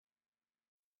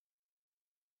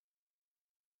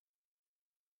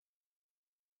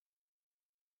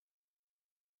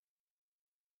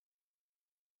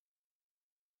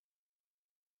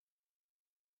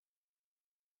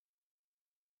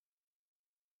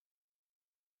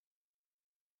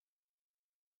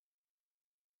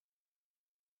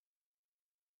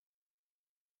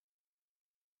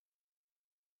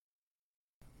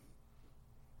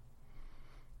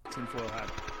Tinfoil hat.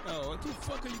 Oh, what the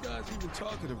fuck are you guys even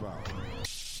talking about?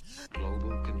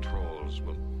 Global controls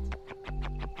will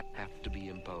have to be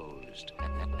imposed,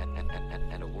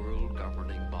 and a world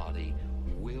governing body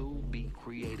will be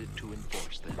created to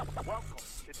enforce them. Welcome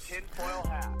to Tinfoil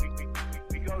Hat.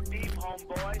 We go deep,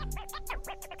 homeboy.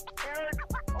 Aaron,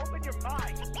 open your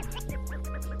mind.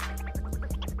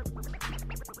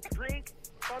 Drink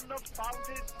from the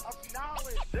fountain of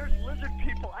knowledge. There's lizard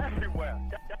people everywhere.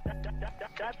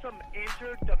 That's some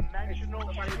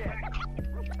interdimensional shit.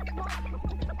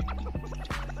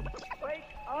 Wake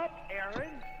up, Aaron.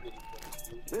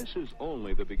 This is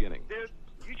only the beginning. Dude,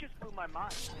 you just blew my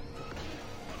mind.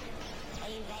 Are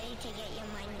you ready to get your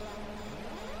mind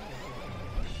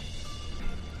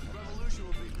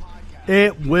blown?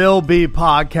 It will be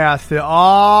podcasted.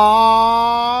 Oh,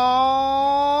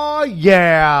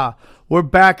 yeah. We're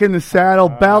back in the saddle,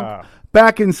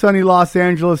 back in sunny Los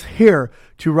Angeles, here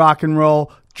to rock and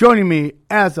roll. Joining me,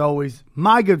 as always,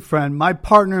 my good friend, my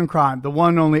partner in crime, the one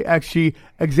and only XG,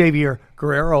 Xavier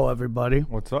Guerrero, everybody.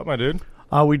 What's up, my dude?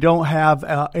 We don't have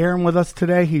Aaron with us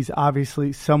today. He's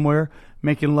obviously somewhere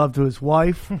making love to his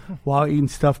wife while eating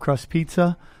stuffed crust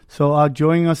pizza. So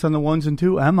joining us on the ones and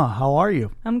two, Emma, how are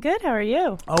you? I'm good. How are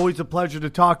you? Always a pleasure to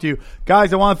talk to you.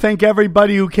 Guys, I want to thank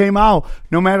everybody who came out,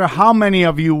 no matter how many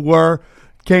of you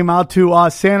came out to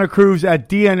Santa Cruz at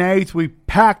DNA's. We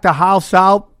packed the house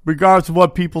out, regardless of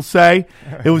what people say.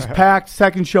 It was packed.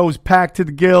 Second show was packed to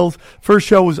the gills. First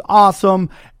show was awesome,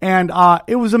 and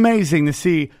it was amazing to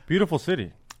see. Beautiful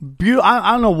city.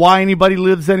 I don't know why anybody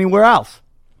lives anywhere else.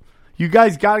 You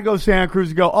guys got to go to Santa Cruz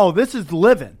and go, oh, this is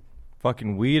living.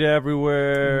 Fucking weed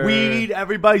everywhere.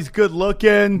 Everybody's good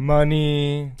looking.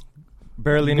 Money.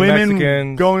 Barely any Women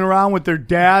Mexicans. going around with their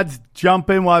dads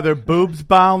jumping while their boobs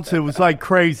bounce. It was like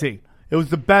crazy. It was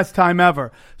the best time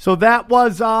ever. So that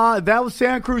was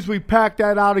Santa Cruz. We packed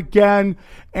that out again,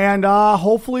 and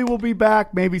hopefully we'll be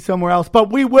back, maybe somewhere else.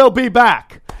 But we will be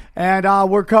back. And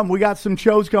we're coming. We got some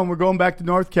shows coming. We're going back to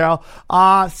North Cal.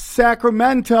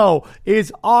 Sacramento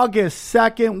is August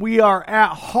 2nd. We are at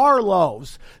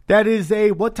Harlow's. That is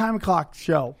a what time o'clock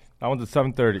show? That one's at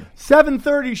 7:30.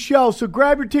 7:30 show. So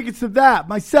grab your tickets to that.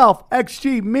 Myself,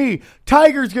 XG, me,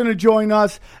 Tiger's going to join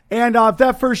us. And if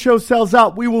that first show sells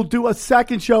out, we will do a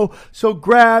second show. So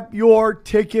grab your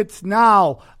tickets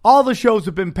now. All the shows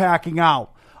have been packing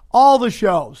out. All the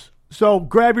shows. So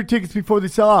grab your tickets before they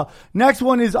sell out. Next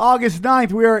one is August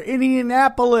 9th. We are in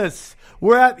Indianapolis.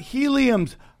 We're at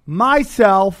Helium's.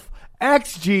 Myself,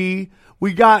 XG.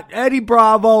 We got Eddie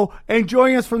Bravo. And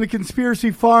joining us from the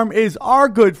Conspiracy Farm is our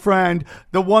good friend,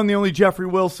 the one, the only Jeffrey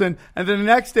Wilson. And then the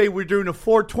next day, we're doing a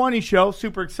 420 show.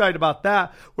 Super excited about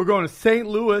that. We're going to St.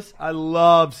 Louis. I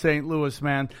love St. Louis,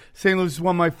 man. St. Louis is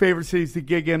one of my favorite cities to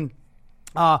gig in.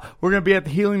 We're going to be at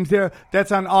the Helium's there.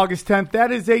 That's on August 10th.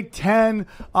 That is a 10.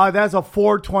 That's a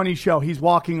 420 show. He's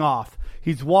walking off.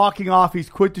 He's walking off. He's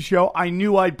quit the show. I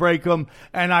knew I'd break him,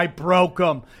 and I broke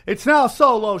him. It's now a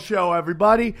solo show,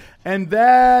 everybody. And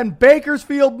then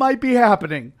Bakersfield might be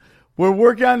happening. We're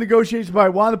working on negotiations, but I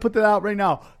want to put that out right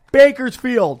now.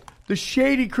 Bakersfield. The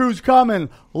Shady Crew's coming.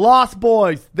 Lost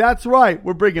Boys. That's right.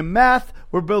 We're bringing meth.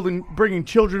 We're bringing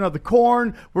Children of the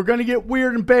Corn. We're going to get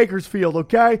weird in Bakersfield,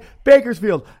 okay?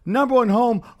 Bakersfield, #1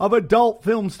 home of adult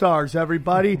film stars,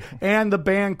 everybody, and the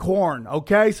band Korn,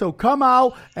 okay? So come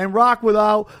out and rock with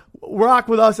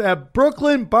us at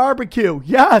Brooklyn Barbecue.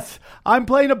 Yes, I'm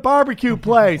playing a barbecue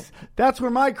place. That's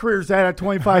where my career's at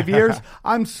 25 years.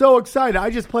 I'm so excited. I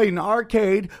just played an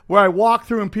arcade where I walk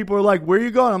through and people are like, where are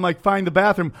you going? I'm like, find the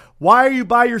bathroom. Why are you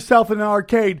by yourself in an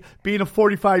arcade being a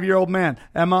 45-year-old man?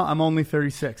 Emma, I'm only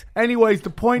 36. Anyways,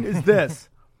 the point is this.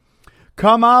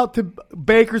 Come out to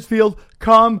Bakersfield.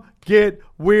 Come get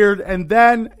weird. And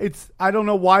then I don't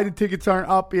know why the tickets aren't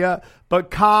up yet, but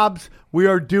Cobb's we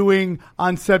are doing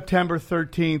on September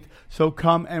 13th. So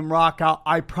come and rock out.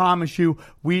 I promise you,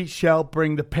 we shall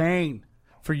bring the pain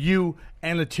for you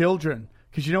and the children.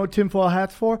 Because you know what tinfoil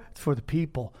hat's for? It's for the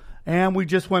people. And we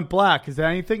just went black. Is that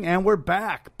anything? And we're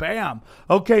back. Bam.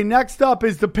 Okay, next up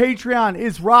is the Patreon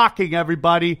is rocking,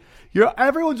 everybody.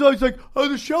 Everyone's always like, oh,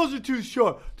 the shows are too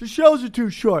short. The shows are too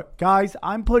short. Guys,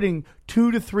 I'm putting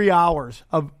 2 to 3 hours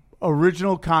of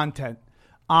original content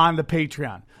on the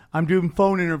Patreon. I'm doing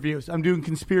phone interviews. I'm doing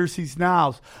Conspiracies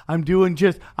Nows. I'm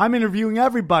interviewing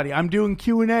everybody. I'm doing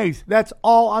Q&As. That's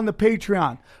all on the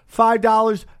Patreon.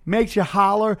 $5 makes you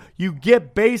holler. You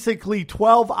get basically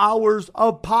 12 hours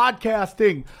of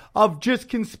podcasting of just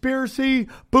conspiracy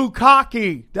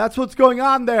bukkake. That's what's going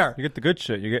on there. You get the good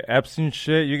shit. You get Epstein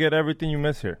shit. You get everything you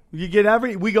miss here. We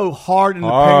go hard in the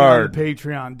paint on the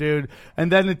Patreon, dude. And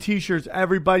then the t-shirts.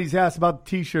 Everybody's asked about the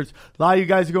t-shirts. A lot of you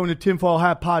guys are going to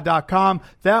tinfoilhatpod.com.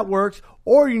 That works.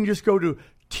 Or you can just go to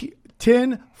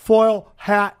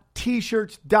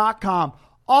tinfoilhattshirts.com.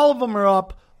 All of them are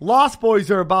up. Lost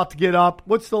Boys are about to get up.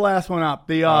 What's the last one up?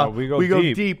 We go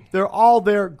deep. They're all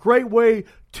there. Great way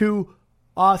to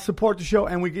support the show.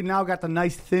 And we now got the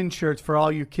nice thin shirts for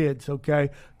all you kids,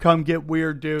 okay? Come get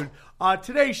weird, dude.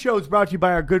 Today's show is brought to you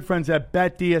by our good friends at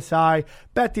BetDSI.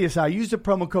 BetDSI, use the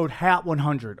promo code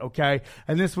HAT100, okay?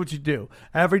 And this is what you do.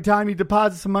 Every time you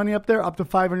deposit some money up there, up to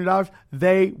 $500,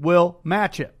 they will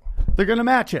match it. They're going to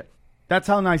match it. That's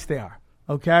how nice they are,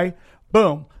 okay?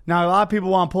 Boom. Now, a lot of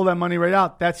people want to pull that money right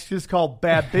out. That's just called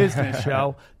bad business,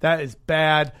 yo. That is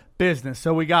bad business.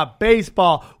 So we got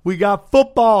baseball. We got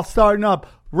football starting up.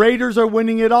 Raiders are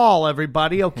winning it all,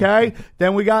 everybody, okay?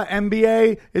 Then we got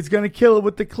NBA. It's going to kill it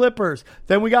with the Clippers.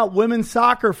 Then we got women's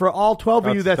soccer for all 12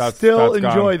 of you that still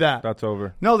enjoy that. That's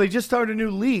over. No, they just started a new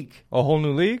league. A whole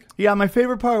new league? Yeah, my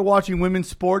favorite part of watching women's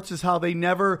sports is how they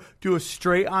never do a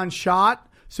straight-on shot.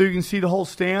 So you can see the whole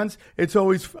stands. It's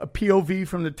always a POV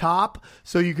from the top.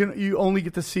 So you only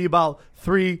get to see about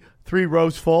three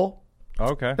rows full.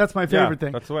 Okay. That's my favorite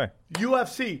thing. That's the way.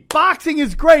 UFC. Boxing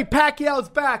is great. Pacquiao's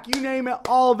back. You name it,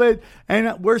 all of it.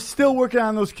 And we're still working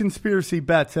on those conspiracy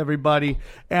bets, everybody.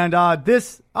 And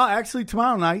actually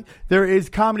tomorrow night, there is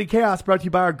Comedy Chaos brought to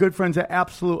you by our good friends at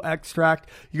Absolute Extract.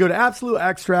 You go to Absolute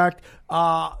Extract.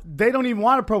 They don't even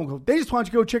want a promo code. They just want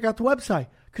you to go check out the website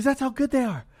because that's how good they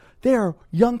are. They are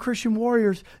young Christian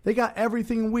warriors. They got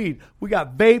everything in weed. We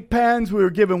got vape pens. We were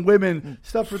giving women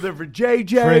stuff for their JJs.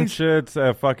 Trinkets,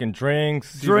 fucking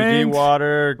drinks, CBD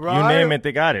water. Right? You name it,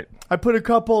 they got it. I put a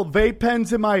couple vape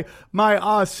pens in my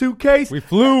suitcase. We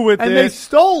flew with it. And they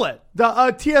stole it.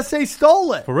 The TSA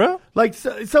stole it. For real? Like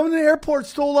someone in the airport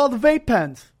stole all the vape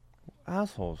pens.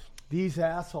 Assholes. These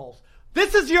assholes.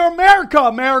 This is your America,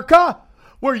 America.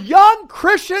 Where young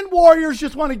Christian warriors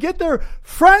just want to get their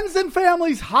friends and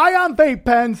families high on vape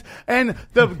pens and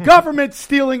the government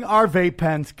stealing our vape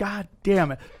pens. God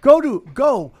damn it.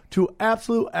 Go to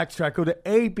Absolute Extract. Go to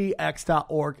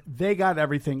abx.org. They got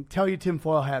everything. Tell you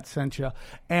Tinfoil Hat sent you.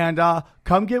 And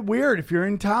come get weird. If you're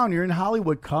in town, you're in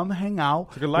Hollywood, come hang out.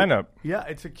 It's a good lineup. Yeah,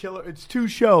 it's a killer. It's 2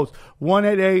 shows. One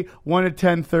at 8, one at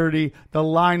 10:30. The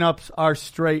lineups are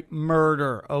straight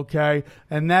murder, okay?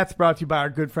 And that's brought to you by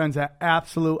our good friends at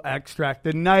Absolute Extract.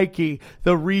 The Nike,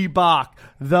 the Reebok,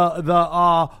 the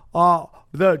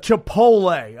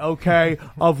Chipotle, okay,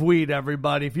 of weed,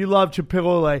 everybody. If you love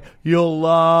Chipotle, you'll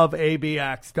love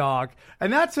ABX, dog.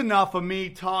 And that's enough of me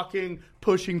talking,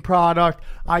 pushing product.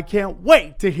 I can't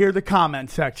wait to hear the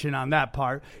comment section on that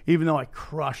part, even though I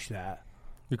crushed that.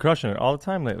 You're crushing it all the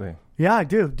time lately. Yeah, I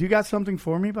do. Do you got something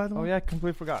for me, by the way? Oh, yeah, I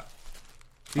completely forgot.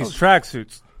 These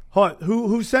tracksuits.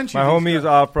 Who sent you My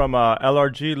homies from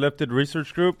LRG, Lifted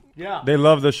Research Group. Yeah. They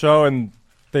love the show, and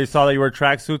they saw that you wear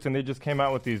tracksuits, and they just came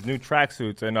out with these new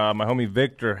tracksuits, and my homie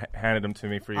Victor handed them to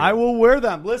me for you. I will wear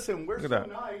them. Listen, we're so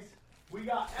that. nice. We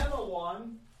got Emma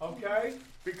one, okay?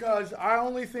 Because I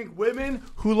only think women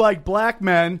who like black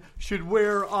men should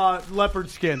wear leopard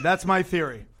skin. That's my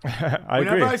theory.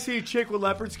 Whenever I see a chick with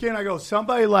leopard skin, I go,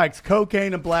 somebody likes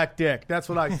cocaine and black dick. That's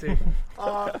what I see.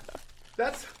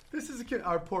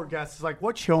 Our poor guest is like,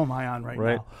 what show am I on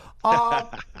right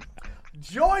now?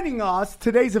 Joining us,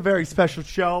 today's a very special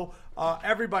show.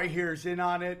 Everybody here is in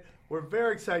on it. We're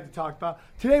very excited to talk about.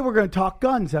 Today we're going to talk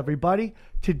guns, everybody.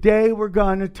 Today we're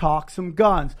going to talk some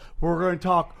guns. We're going to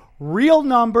talk real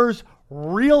numbers,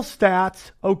 real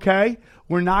stats, okay?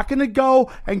 We're not going to go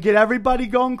and get everybody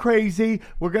going crazy.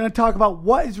 We're going to talk about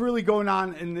what is really going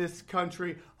on in this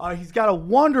country. He's got a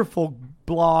wonderful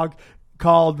blog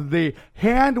called the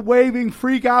Hand Waving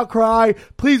Freak Out Cry.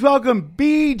 Please welcome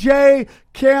BJ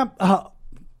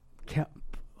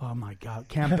Oh my God,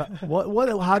 Campbell. What?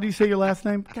 How do you say your last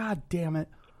name? God damn it!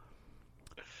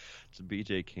 It's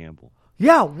BJ Campbell.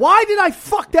 Yeah. Why did I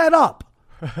fuck that up?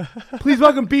 Please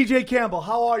welcome BJ Campbell.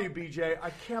 How are you, BJ? I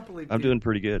can't believe I'm doing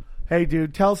pretty good. Hey,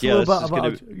 dude, tell us a little bit about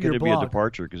your blog. Going to be a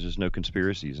departure because there's no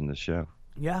conspiracies in this show.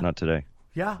 Yeah. Not today.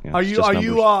 Yeah. Yeah, are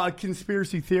you a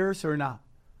conspiracy theorist or not?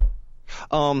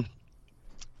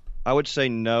 I would say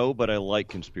no, but I like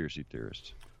conspiracy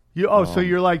theorists. So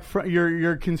you're like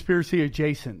you're conspiracy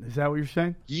adjacent. Is that what you're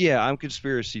saying? Yeah, I'm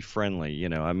conspiracy friendly.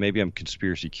 Maybe I'm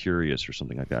conspiracy curious or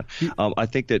something like that. I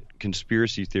think that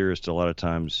conspiracy theorists a lot of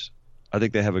times, I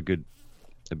think they have a good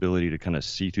ability to kind of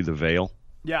see through the veil.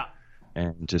 Yeah.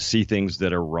 And to see things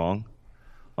that are wrong.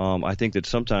 I think that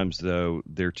sometimes, though,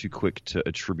 they're too quick to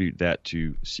attribute that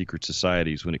to secret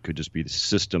societies when it could just be the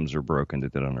systems are broken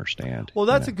that they don't understand. Well,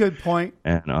 that's a good point.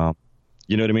 And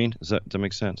you know what I mean? Does that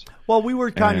make sense? Well, we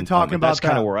were kind of talking about that's that.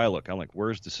 kind of where I look. I'm like,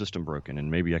 where's the system broken?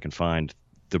 And maybe I can find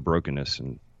the brokenness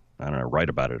and, I don't know, write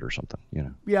about it or something,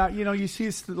 Yeah, you see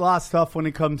a lot of stuff when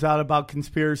it comes out about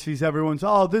conspiracies. Everyone's,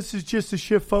 this is just to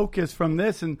shift focus from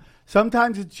this. And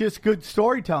sometimes it's just good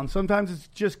storytelling. Sometimes it's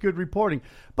just good reporting.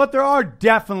 But there are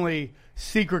definitely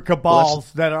secret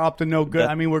cabals that are up to no good.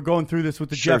 I mean, we're going through this with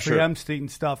the Jeffrey Epstein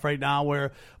stuff right now,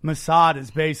 where Mossad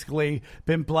has basically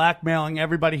been blackmailing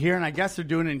everybody here, and I guess they're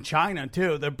doing it in China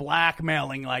too. They're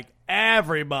blackmailing like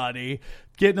everybody,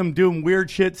 getting them doing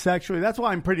weird shit sexually. That's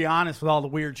why I'm pretty honest with all the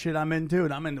weird shit I'm into,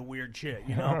 and I'm into weird shit,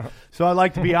 So I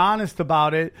like to be honest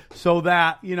about it so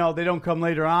that, they don't come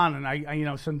later on and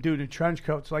I some dude in a trench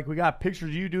coat's like, we got pictures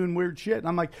of you doing weird shit. And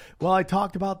I'm like, well, I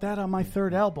talked about that on my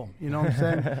third album. You know what I'm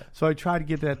saying? So I try to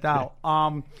get that out.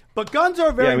 But guns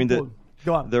are very important.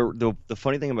 Go on. The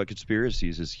funny thing about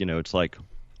conspiracies is, it's like,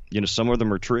 some of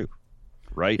them are true,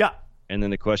 right? Yeah. And then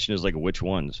the question is like, which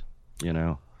ones,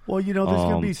 Well, there's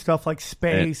going to be stuff like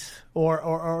space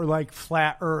or like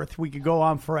flat Earth. We could go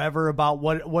on forever about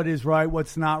what is right,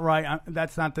 what's not right.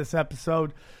 That's not this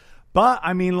episode. But,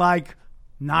 I mean, like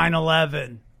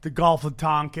 9/11, the Gulf of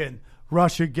Tonkin,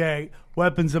 Russiagate,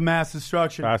 weapons of mass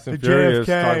destruction, Fast and the Furious,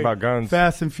 JFK, talk about guns.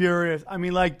 Fast and Furious. I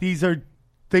mean, like, these are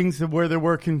things where there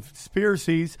were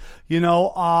conspiracies,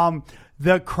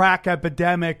 the crack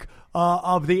epidemic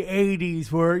of the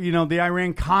 80s where, the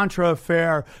Iran-Contra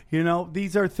affair,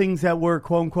 these are things that were,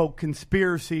 quote-unquote,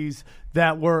 conspiracies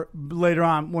that were later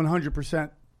on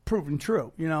 100% proven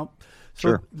true, So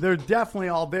Sure. they're definitely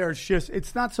all there.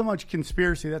 It's not so much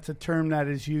conspiracy. That's a term that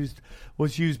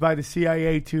was used by the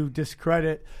CIA to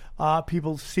discredit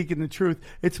people seeking the truth.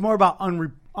 It's more about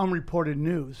unreported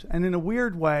news. And in a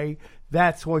weird way,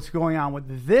 that's what's going on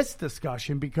with this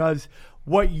discussion, because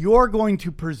what you're going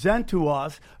to present to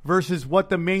us versus what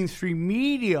the mainstream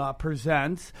media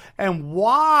presents and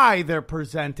why they're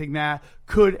presenting that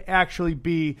could actually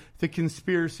be the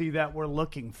conspiracy that we're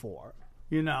looking for.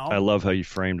 I love how you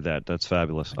framed that. That's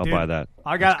fabulous. I'll buy that.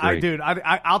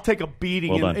 I'll take a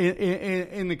beating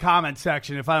in the comment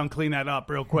section if I don't clean that up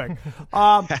real quick.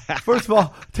 First of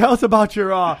all, tell us about your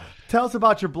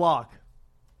blog.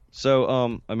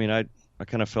 So, I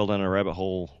kind of fell down a rabbit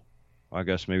hole, I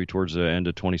guess maybe towards the end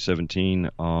of 2017.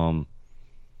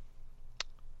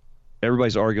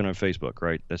 Everybody's arguing on Facebook,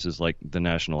 right? This is like the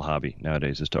national hobby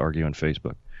nowadays, is to argue on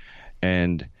Facebook.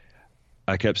 And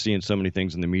I kept seeing so many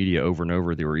things in the media over and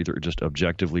over. They were either just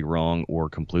objectively wrong or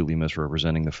completely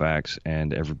misrepresenting the facts.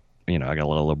 And I got a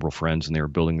lot of liberal friends, and they were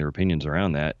building their opinions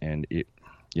around that. And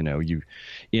you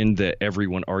in the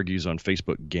everyone argues on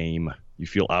Facebook game, you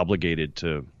feel obligated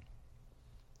to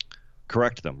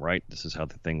correct them, right? This is how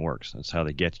the thing works. That's how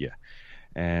they get you.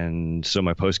 And so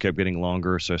my posts kept getting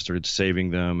longer, so I started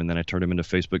saving them, and then I turned them into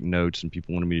Facebook notes, and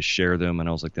people wanted me to share them, and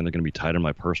I was like, then they're going to be tied in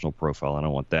my personal profile. I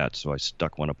don't want that, so I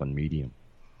stuck one up on Medium,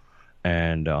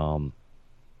 and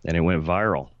it went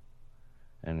viral,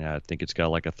 and I think it's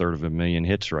got like 1/3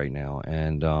 hits right now,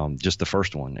 and just the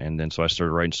first one, and then so I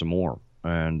started writing some more,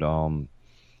 and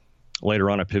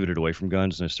later on I pivoted away from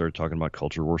guns, and I started talking about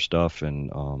culture war stuff and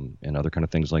other kind of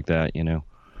things like that,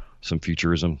 some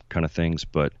futurism kind of things,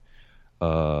 but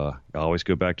I always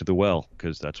go back to the well,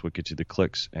 because that's what gets you the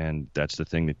clicks, and that's the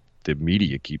thing that the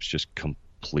media keeps just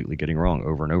completely getting wrong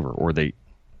over and over, or they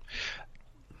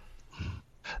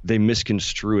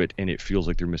misconstrue it, and it feels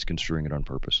like they're misconstruing it on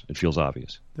purpose. It feels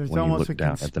obvious. There's when almost you look a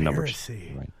down conspiracy. at the numbers.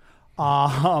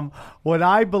 Right. What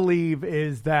I believe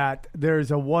is that there's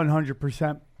a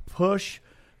 100% push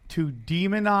to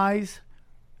demonize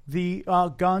the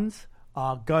guns,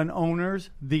 gun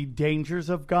owners, the dangers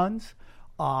of guns.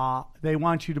 They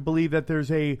want you to believe that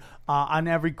there's on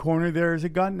every corner there is a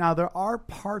gun. Now, there are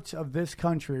parts of this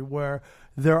country where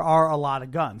there are a lot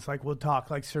of guns. Like, we'll talk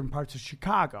like certain parts of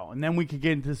Chicago. And then we could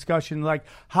get into discussion like,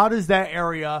 how does that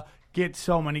area get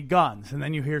so many guns? And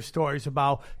then you hear stories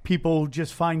about people who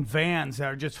just find vans that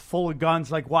are just full of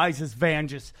guns. Like, why is this van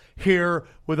just here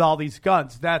with all these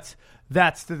guns? That's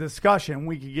the discussion.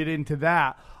 We could get into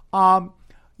that.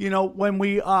 When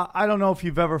we, I don't know if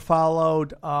you've ever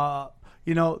followed,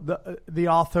 the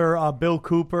author Bill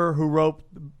Cooper, who wrote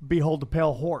Behold the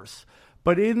Pale Horse.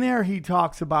 But in there, he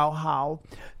talks about how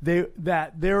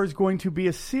that there is going to be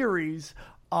a series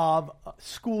of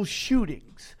school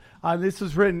shootings. This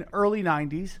was written early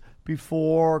 90s,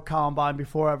 before Columbine,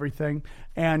 before everything,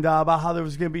 and about how there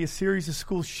was going to be a series of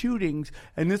school shootings,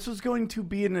 and this was going to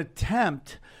be an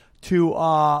attempt to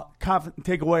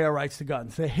take away our rights to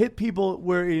guns. They hit people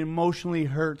where it emotionally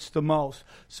hurts the most,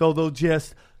 so they'll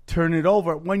just turn it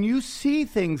over. When you see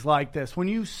things like this, when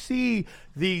you see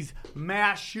these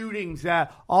mass shootings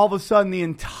that all of a sudden the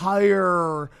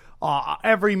entire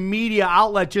every media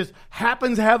outlet just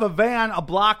happens to have a van a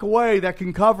block away that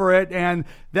can cover it, and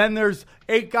then there's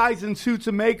 8 guys in suits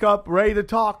and makeup ready to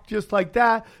talk just like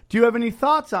that. Do you have any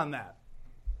thoughts on that?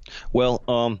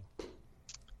 Well,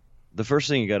 the first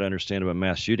thing you got to understand about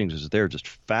mass shootings is they're just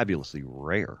fabulously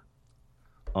rare.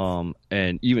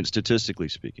 And even statistically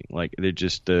speaking, like they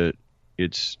just,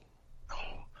 it's, I'm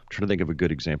trying to think of a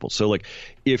good example. So like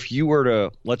if you were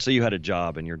to, let's say you had a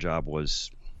job and your job was,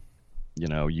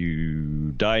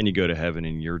 you die and you go to heaven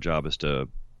and your job is to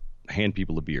hand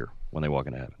people a beer when they walk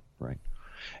into heaven, right?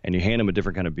 And you hand them a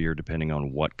different kind of beer depending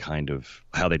on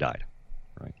how they died,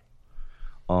 right?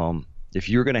 If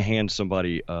you're going to hand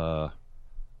somebody if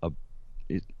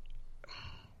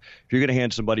you're going to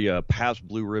hand somebody a Pabst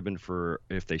Blue Ribbon for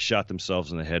if they shot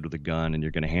themselves in the head with a gun, and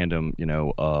you're going to hand them,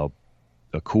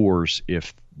 a Coors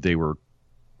if they were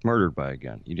murdered by a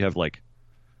gun, you'd have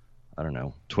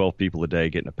 12 people a day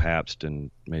getting a Pabst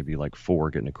and maybe 4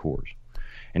 getting a Coors.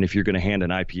 And if you're going to hand an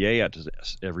IPA out to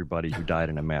everybody who died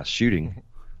in a mass shooting,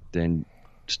 then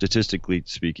statistically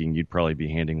speaking, you'd probably be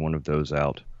handing one of those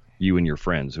out, you and your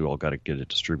friends who all got to get it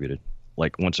distributed,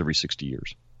 once every 60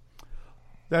 years.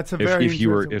 That's a very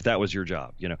if that was your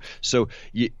job, So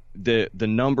the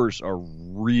numbers are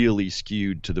really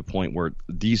skewed to the point where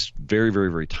these very, very,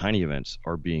 very tiny events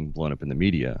are being blown up in the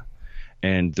media.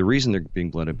 And the reason they're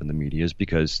being blown up in the media is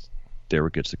because there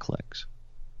it gets the clicks.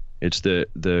 It's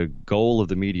the goal of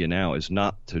the media now is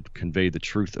not to convey the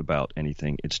truth about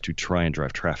anything. It's to try and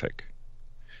drive traffic.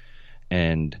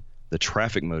 And the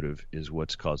traffic motive is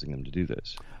what's causing them to do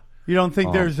this. You don't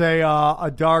think there's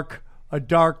a dark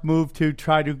move to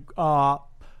try to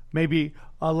maybe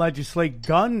legislate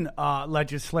gun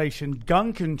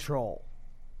control?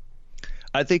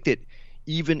 I think that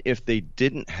even if they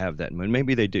didn't have that,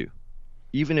 maybe they do.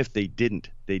 Even if they didn't,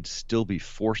 they'd still be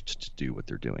forced to do what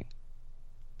they're doing.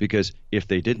 Because if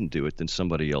they didn't do it, then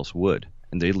somebody else would,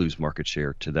 and they'd lose market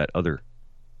share to that other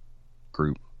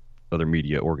group, other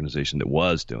media organization that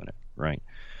was doing it, right?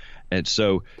 And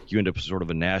so you end up sort of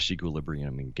a Nash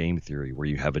equilibrium in game theory where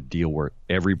you have a deal where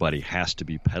everybody has to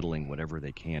be peddling whatever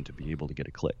they can to be able to get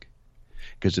a click.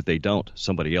 Because if they don't,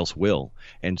 somebody else will.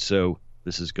 And so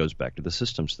goes back to the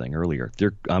systems thing earlier.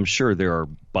 I'm sure there are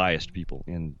biased people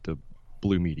in the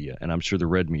blue media, and I'm sure the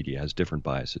red media has different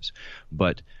biases.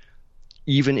 But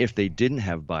even if they didn't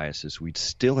have biases, we'd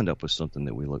still end up with something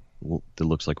that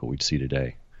looks like what we'd see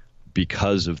today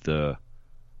because of the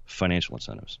financial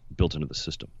incentives built into the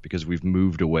system, because we've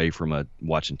moved away from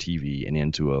watching TV and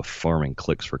into a farming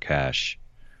clicks for cash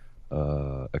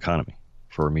economy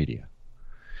for our media.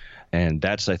 And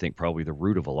that's, I think, probably the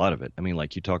root of a lot of it. I mean,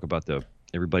 you talk about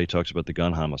everybody talks about the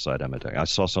gun homicide epidemic. I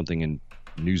saw something in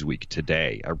Newsweek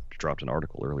today. I dropped an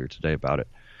article earlier today about it.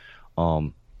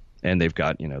 And they've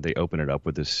got, they open it up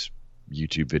with this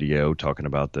YouTube video talking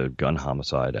about the gun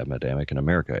homicide epidemic in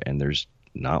America, and there's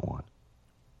not one.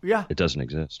 Yeah. It doesn't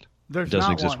exist. It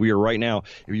doesn't exist. We are right now,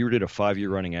 if you did a 5-year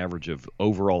running average of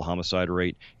overall homicide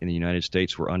rate in the United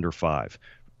States, we're under 5,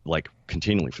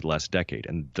 continually for the last decade.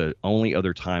 And the only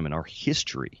other time in our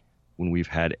history when we've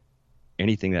had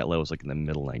anything that low is in the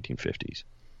middle 1950s.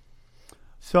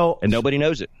 And nobody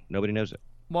knows it. Nobody knows it.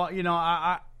 Well,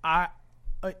 I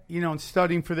in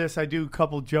studying for this, I do a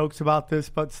couple jokes about this,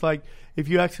 but it's if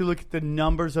you actually look at the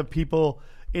numbers of people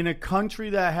in a country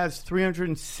that has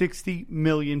 360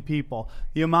 million people,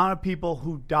 the amount of people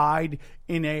who died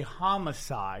in a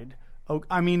homicide,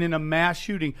 in a mass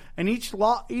shooting, and each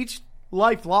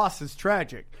life lost is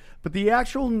tragic, but the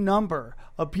actual number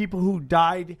of people who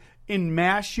died in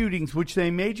mass shootings, which they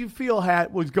made you feel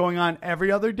was going on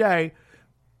every other day,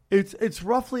 it's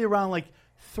roughly around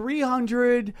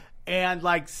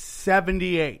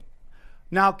 378.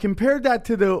 Now compare that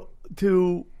to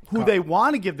who they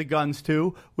want to give the guns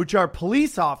to, which are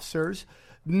police officers.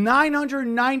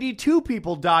 992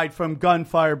 people died from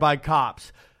gunfire by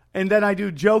cops. And then I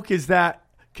do joke is that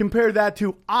compare that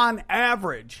to, on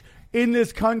average, in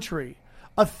this country,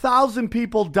 1,000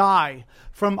 people die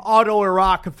from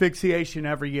autoerotic asphyxiation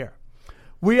every year.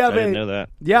 We have I didn't know that.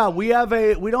 Yeah, we don't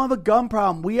have a gun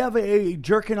problem. We have a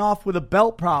jerking off with a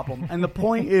belt problem. And the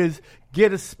point is,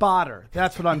 get a spotter.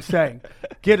 That's what I'm saying.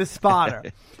 Get a spotter.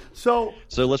 So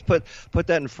let's put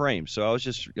that in frame. So I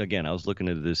was looking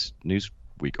at this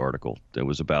Newsweek article that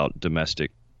was about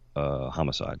domestic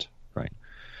homicides, right?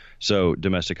 So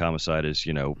domestic homicide is,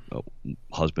 a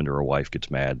husband or a wife gets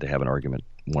mad, they have an argument,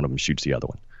 one of them shoots the other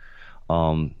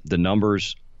one. The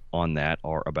numbers on that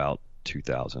are about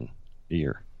 2,000 a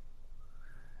year.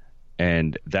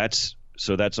 And that's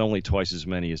only twice as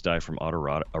many as die from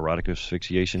autoerotic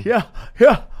asphyxiation. Yeah.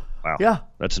 Wow. Yeah.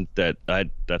 That's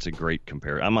a great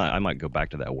comparison. I might go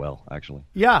back to that well, actually.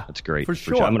 Yeah. That's great. For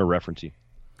sure. I'm going to reference you.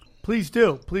 Please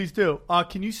do.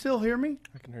 Can you still hear me?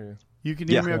 I can hear you. You can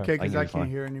hear me? Yeah. Okay, because I can't can't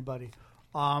hear anybody.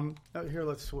 Here,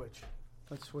 let's switch.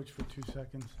 Let's switch for 2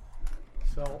 seconds.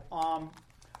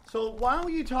 So why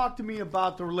don't you talk to me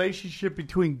about the relationship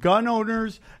between gun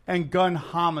owners and gun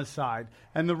homicide?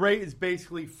 And the rate is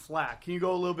basically flat. Can you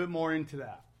go a little bit more into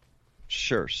that?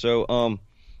 Sure. So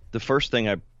the first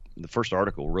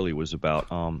article really was about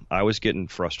I was getting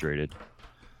frustrated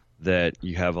that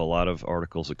you have a lot of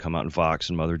articles that come out in Vox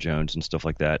and Mother Jones and stuff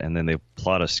like that, and then they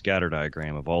plot a scatter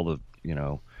diagram of all the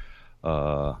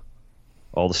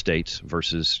states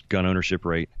versus gun ownership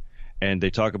rate, and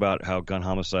they talk about how gun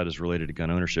homicide is related to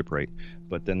gun ownership rate,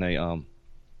 but then they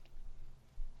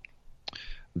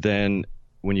then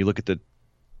when you look at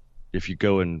if you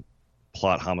go and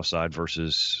plot homicide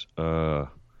versus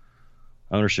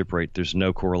ownership rate, there's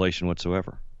no correlation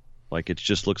whatsoever. Like, it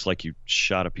just looks like you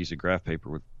shot a piece of graph paper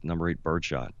with number 8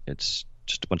 birdshot. It's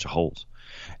just a bunch of holes.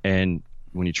 And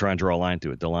when you try and draw a line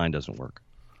through it, the line doesn't work.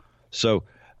 So,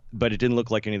 but it didn't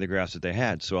look like any of the graphs that they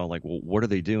had. So I'm like, well, what are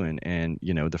they doing? And,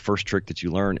 the first trick that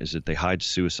you learn is that they hide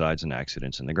suicides and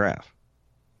accidents in the graph,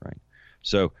 right?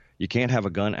 So you can't have a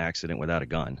gun accident without a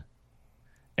gun.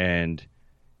 And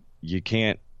you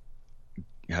can't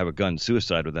have a gun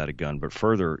suicide without a gun. But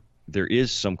further, there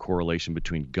is some correlation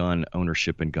between gun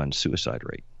ownership and gun suicide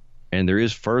rate. And there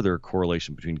is further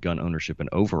correlation between gun ownership and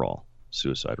overall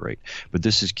suicide rate. But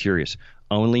this is curious.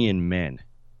 Only in men,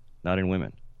 not in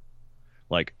women.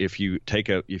 Like, if you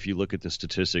look at the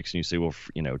statistics and you say, well,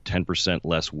 10%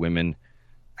 less women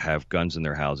have guns in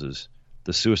their houses,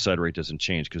 the suicide rate doesn't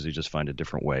change because they just find a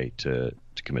different way to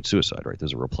commit suicide, right?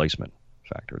 There's a replacement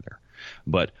factor there.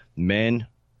 But men,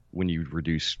 when you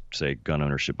reduce, say, gun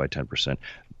ownership by 10%,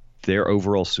 their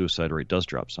overall suicide rate does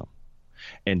drop some.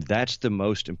 And that's the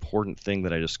most important thing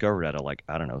that I discovered out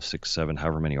of 6, 7,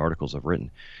 however many articles I've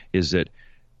written, is that,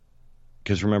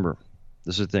 because remember,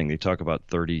 this is the thing, they talk about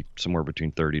somewhere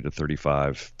between 30 to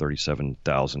 35,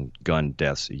 37,000 gun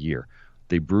deaths a year.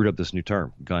 They brewed up this new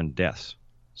term, gun deaths,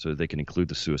 so that they can include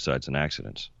the suicides and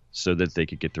accidents, so that they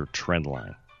could get their trend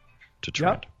line to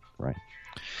trend, right?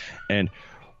 And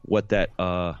what that,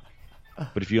 but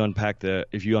if you unpack the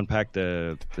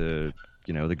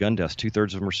gun deaths,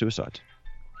 2/3 of them are suicides.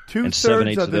 2/3 and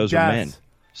 7/8 of those deaths are men.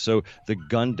 So the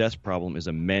gun death problem is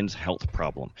a men's health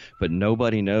problem, but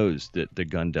nobody knows that the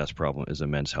gun death problem is a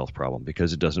men's health problem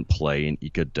because it doesn't play and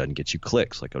it doesn't get you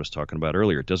clicks, like I was talking about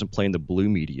earlier. It doesn't play in the blue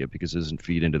media because it doesn't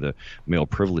feed into the male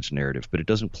privilege narrative, but it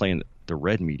doesn't play in the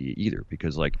red media either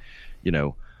because,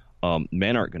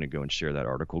 men aren't going to go and share that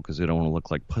article because they don't want to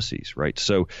look like pussies, right?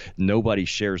 So nobody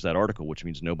shares that article, which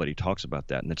means nobody talks about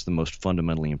that, and that's the most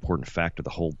fundamentally important fact of the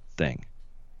whole thing.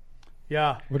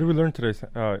 Yeah. What did we learn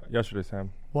yesterday,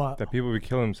 Sam? What? That people would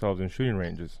kill themselves in shooting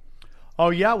ranges. Oh,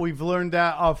 yeah, we've learned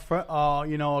that.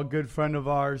 A good friend of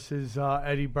ours is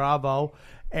Eddie Bravo,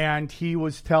 and he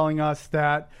was telling us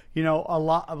that, a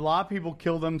lot of people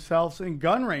kill themselves in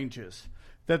gun ranges,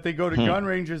 that they go to gun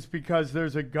ranges because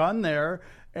there's a gun there,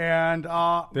 and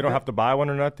they don't have to buy one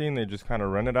or nothing. They just kind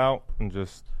of rent it out and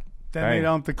just... Then they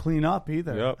don't have to clean up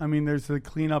either. Yep. I mean, there's the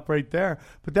cleanup right there.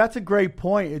 But that's a great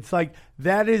point. It's like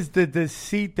that is the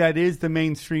deceit that is the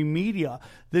mainstream media.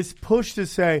 This push to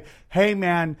say, hey,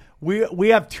 man, we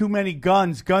have too many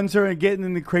guns. Guns are getting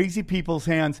in the crazy people's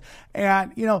hands.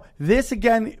 And, this,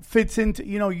 again, fits into,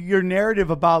 your narrative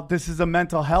about this is a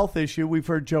mental health issue. We've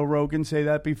heard Joe Rogan say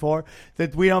that before,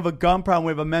 that we don't have a gun problem.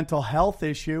 We have a mental health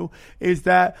issue. Is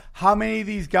that how many of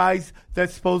these guys that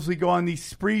supposedly go on these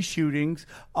spree shootings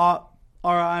are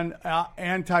on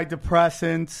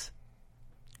antidepressants,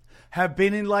 have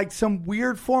been in like some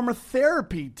weird form of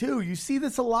therapy too. You see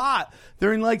this a lot.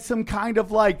 They're in like some kind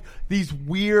of like these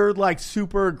weird, like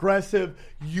super aggressive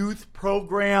youth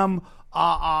program,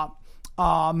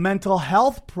 mental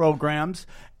health programs.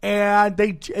 And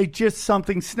it just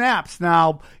something snaps.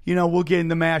 Now, we'll get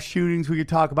into mass shootings. We could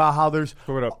talk about how there's...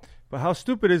 But how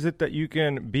stupid is it that you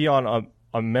can be on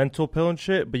a mental pill and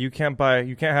shit, but you can't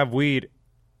have weed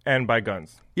and buy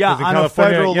guns. Yeah, 'Cause in on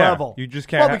California, a federal yeah, level. you just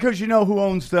can't. Well, because you know who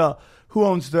owns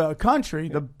the country,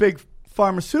 the big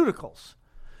pharmaceuticals.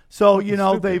 So you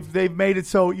know they've made it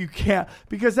so you can't,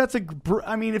 because that's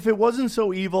I mean, if it wasn't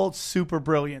so evil, it's super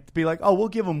brilliant to be like, oh, we'll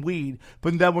give them weed,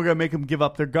 but then we're gonna make them give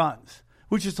up their guns,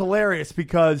 which is hilarious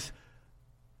because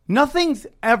nothing's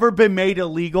ever been made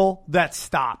illegal that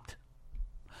stopped.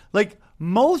 Like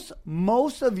most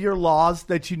of your laws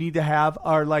that you need to have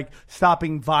are like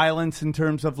stopping violence in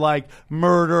terms of like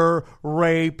murder,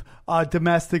 rape,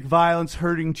 domestic violence,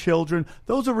 hurting children.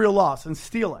 Those are real laws, and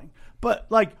stealing. But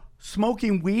like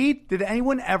smoking weed, did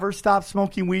anyone ever stop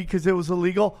smoking weed because it was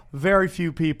illegal? Very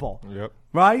few people. Yep.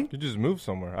 Right? You just move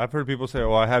somewhere. I've heard people say,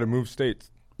 "Oh, I had to move states."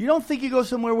 You don't think you go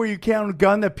somewhere where you can't own a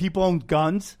gun that people own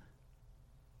guns?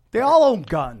 They all own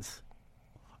guns.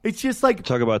 It's just like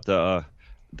talk about the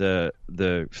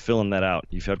filling that out.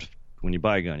 You have to, when you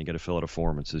buy a gun, you got to fill out a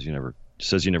form. It says you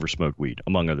never smoked weed,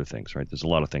 among other things. Right? There's a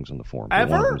lot of things on the form. Ever?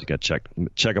 One of them is you got to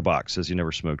check a box. Says you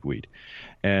never smoked weed.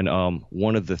 And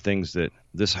one of the things that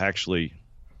this actually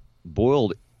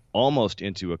boiled almost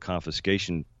into a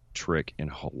confiscation trick in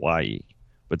Hawaii,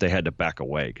 but they had to back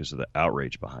away because of the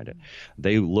outrage behind it.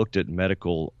 They looked at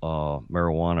medical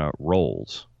marijuana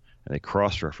rolls, and they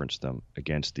cross-referenced them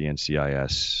against the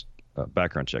NCIS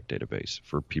background check database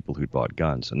for people who'd bought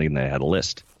guns. And then they had a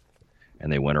list.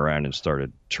 And they went around and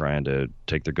started trying to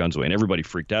take their guns away. And everybody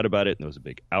freaked out about it, and there was a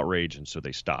big outrage, and so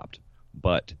they stopped.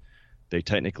 But they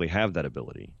technically have that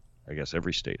ability. I guess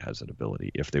every state has that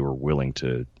ability if they were willing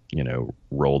to,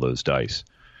 roll those dice.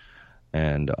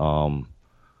 And, I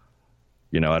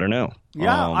don't know.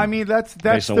 Yeah, I mean, that's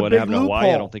based on the what big happened in loophole.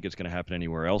 Hawaii, I don't think it's going to happen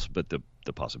anywhere else, but the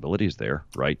possibility is there,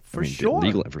 right? For sure. The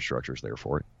legal infrastructure is there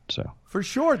for it. So For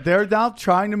sure. They're now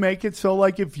trying to make it so,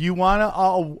 like, if you want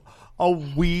a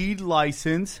weed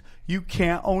license, you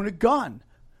can't own a gun.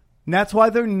 And that's why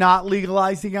they're not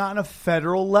legalizing it on a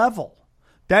federal level.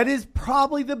 That is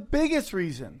probably the biggest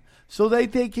reason. So they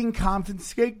can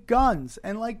confiscate guns.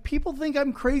 And, like, people think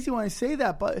I'm crazy when I say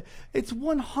that, but it's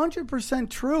 100%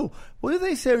 true. What do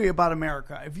they say about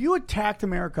America? If you attacked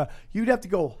America, you'd have to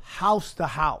go house to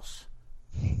house.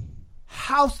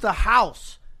 House to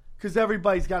house. Because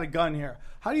everybody's got a gun here.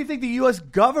 How do you think the U.S.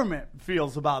 government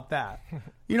feels about that?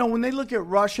 When they look at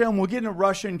Russia, and we'll get into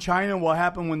Russia and China and what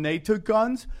happened when they took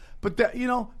guns, but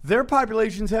their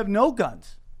populations have no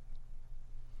guns.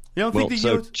 You don't think the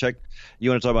U.S. check. You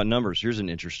want to talk about numbers? Here's an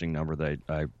interesting number that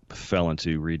I fell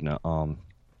into reading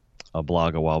a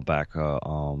blog a while back, kind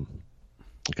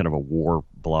of a war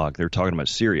blog. They were talking about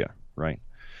Syria, right?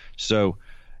 So,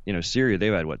 Syria,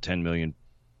 they've had 10 million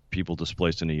people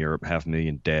displaced into Europe,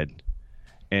 500,000 dead.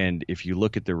 And if you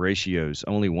look at the ratios,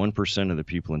 only 1% of the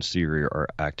people in Syria are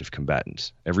active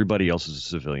combatants. Everybody else is a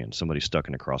civilian, somebody stuck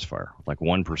in a crossfire, like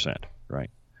 1%, right?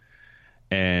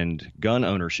 And gun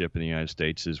ownership in the United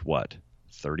States is what?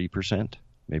 30%,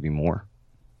 maybe more.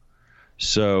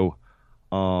 So,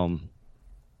 do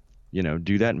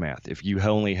that math. If you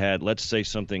only had, let's say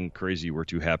something crazy were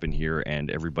to happen here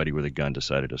and everybody with a gun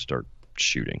decided to start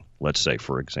shooting, let's say,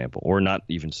 for example, or not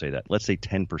even say that, let's say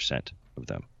 10% of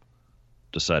them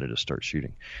decided to start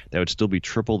shooting. That would still be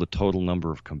triple the total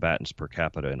number of combatants per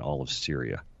capita in all of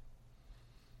Syria.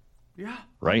 Yeah.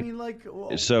 Right? I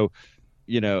mean, So,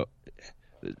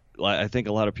 I think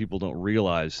a lot of people don't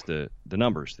realize the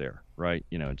numbers there, right?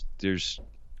 There's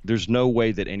no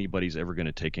way that anybody's ever going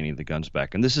to take any of the guns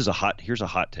back. And this is here's a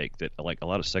hot take that like a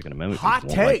lot of Second Amendment hot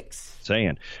people won't takes like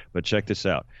saying, but check this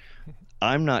out.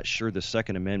 I'm not sure the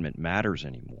Second Amendment matters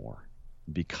anymore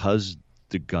because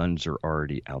the guns are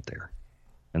already out there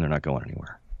and they're not going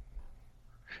anywhere.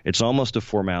 It's almost a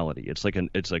formality.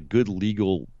 It's a good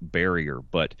legal barrier.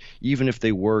 But even if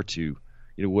they were to,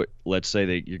 let's say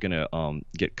that you're going to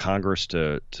get Congress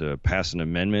to pass an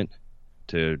amendment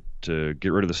to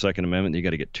get rid of the Second Amendment, you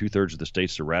got to get 2/3 of the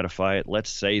states to ratify it.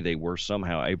 Let's say they were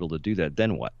somehow able to do that.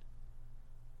 Then what?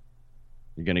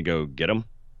 You're going to go get them?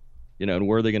 And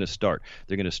where are they going to start?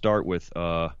 They're going to start with,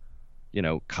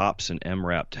 cops and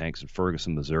MRAP tanks in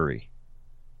Ferguson, Missouri.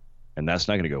 And that's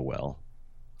not going to go well.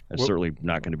 That's certainly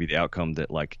not going to be the outcome that,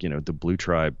 the blue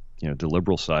tribe, the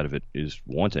liberal side of it is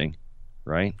wanting,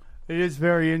 right? It is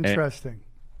very interesting.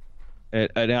 And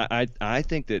I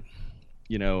think that,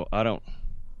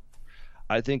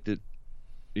 I think that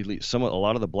at least a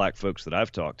lot of the black folks that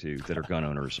I've talked to that are gun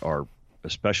owners are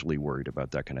especially worried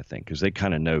about that kind of thing because they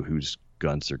kind of know whose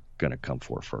guns they're going to come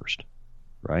for first,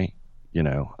 right?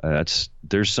 There's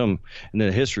some, and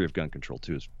the history of gun control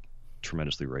too is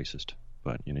tremendously racist,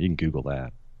 but you can Google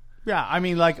that. Yeah, I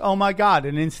mean, like, oh my God,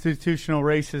 an institutional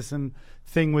racism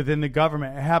thing within the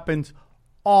government. It happens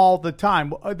all the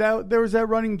time. There was that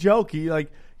running joke. The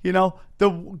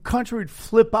country would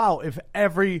flip out if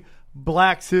every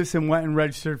black citizen went and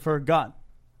registered for a gun.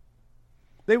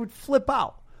 They would flip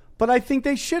out. But I think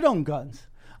they should own guns.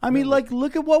 I mean,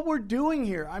 look at what we're doing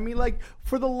here. I mean,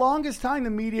 for the longest time, the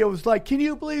media was like, can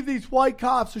you believe these white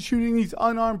cops are shooting these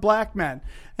unarmed black men?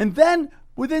 And then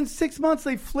within 6 months,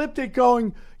 they flipped it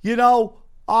going, give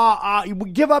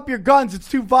up your guns. It's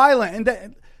too violent.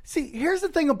 And see, here's the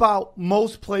thing about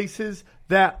most places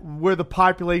where the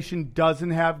population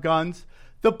doesn't have guns.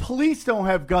 The police don't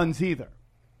have guns either.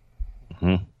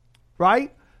 Mm-hmm.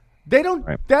 Right? They don't.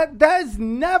 Right. That is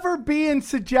never being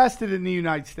suggested in the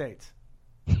United States.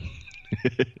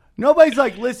 Nobody's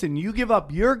like, listen, you give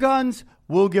up your guns,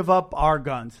 we'll give up our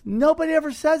guns. Nobody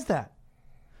ever says that.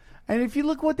 And if you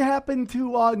look what happened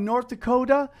to North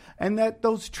Dakota and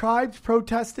those tribes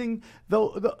protesting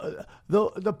the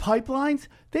pipelines,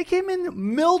 they came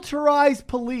in militarized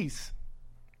police.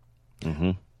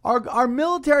 Mm-hmm. Our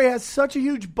military has such a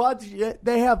huge budget.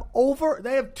 They have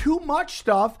too much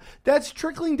stuff that's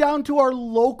trickling down to our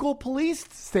local police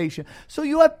station. So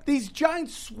you have these giant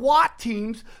SWAT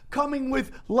teams coming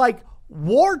with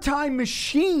wartime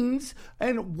machines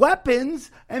and weapons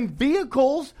and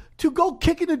vehicles to go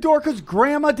kick in the door because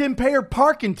grandma didn't pay her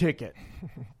parking ticket.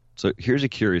 So here's a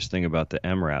curious thing about the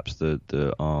MRAPs,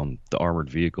 the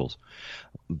armored vehicles.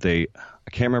 I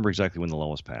can't remember exactly when the law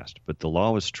was passed, but the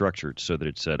law was structured so that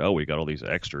it said, oh, we got all these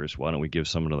extras. Why don't we give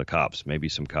some to the cops? Maybe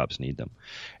some cops need them.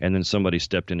 And then somebody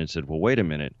stepped in and said, well, wait a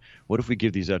minute. What if we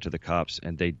give these out to the cops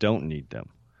and they don't need them?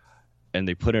 And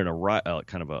they put in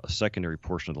kind of a secondary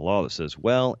portion of the law that says,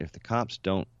 well, if the cops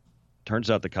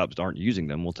turns out the cops aren't using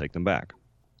them, we'll take them back.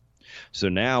 So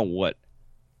now what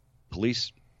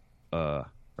police are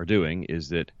doing is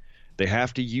that they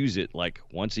have to use it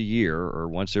once a year or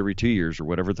once every 2 years or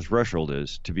whatever the threshold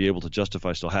is to be able to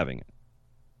justify still having it.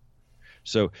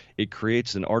 So it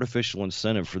creates an artificial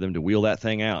incentive for them to wheel that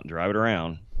thing out and drive it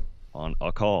around on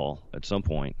a call at some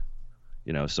point.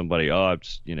 Somebody, I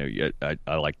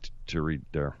like to read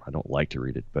there. I don't like to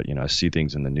read it, but, I see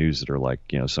things in the news that are like,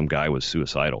 some guy was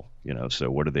suicidal,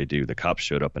 so what do? The cops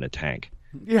showed up in a tank.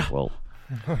 Yeah. Well,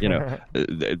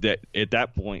 that at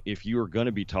that point, if you are going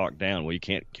to be talked down, well, you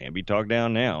can't be talked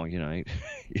down now.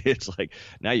 It's like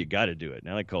now you got to do it.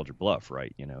 Now they called your bluff,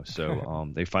 right? So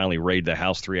they finally raided the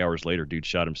house. 3 hours later, dude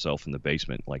shot himself in the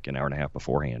basement an hour and a half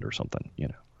beforehand or something.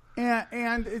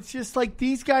 And it's just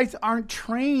these guys aren't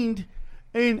trained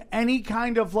in any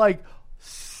kind of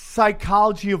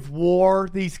psychology of war.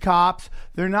 These cops,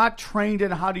 they're not trained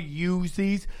in how to use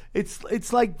these.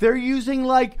 It's like they're using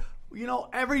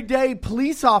everyday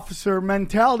police officer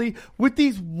mentality with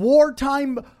these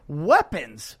wartime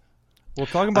weapons. Well,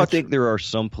 talking about, I think there are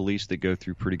some police that go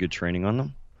through pretty good training on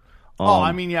them.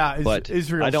 But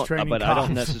Israel's training But cops. I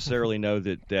don't necessarily know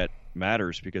that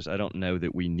matters because I don't know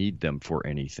that we need them for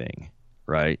anything,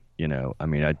 right?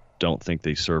 I don't think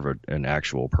they serve an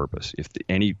actual purpose. If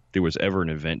there was ever an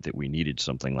event that we needed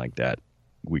something like that,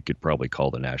 we could probably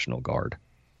call the National Guard,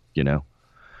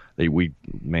 We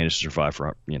managed to survive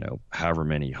for however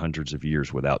many hundreds of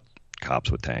years without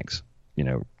cops with tanks.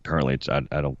 Currently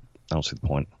I don't see the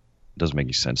point. It doesn't make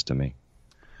any sense to me.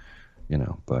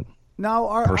 But now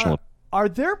are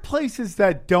there places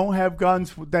that don't have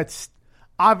guns that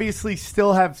obviously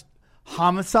still have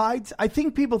homicides? I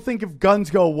think people think if guns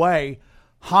go away,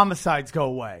 homicides go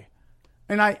away.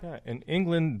 And in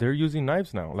England, they're using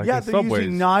knives now. Yeah, in they're subways.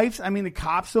 using knives. I mean, the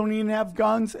cops don't even have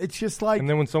guns. It's just And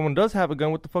then when someone does have a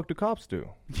gun, what the fuck do cops do?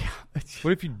 Yeah.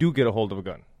 What if you do get a hold of a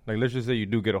gun? Let's just say you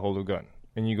do get a hold of a gun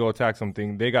and you go attack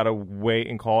something. They got to wait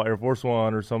and call Air Force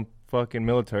One or some fucking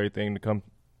military thing to come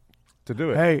to do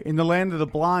it. Hey, in the land of the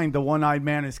blind, the one-eyed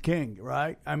man is king,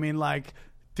 right? I mean,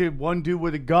 one dude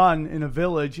with a gun in a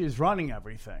village is running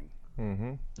everything.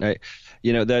 Mm-hmm.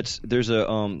 There's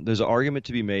an argument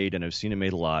to be made, and I've seen it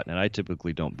made a lot, and I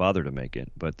typically don't bother to make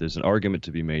it, but there's an argument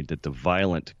to be made that the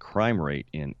violent crime rate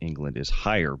in England is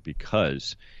higher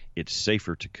because it's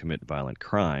safer to commit violent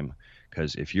crime.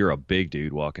 Because if you're a big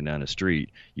dude walking down the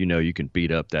street, you can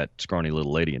beat up that scrawny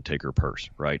little lady and take her purse,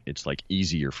 right? It's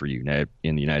easier for you. Now,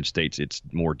 in the United States, it's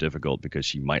more difficult because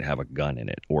she might have a gun in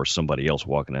it, or somebody else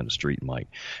walking down the street might.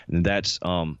 And that's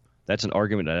an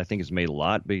argument that I think is made a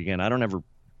lot. But again, I don't ever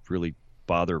really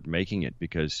bother making it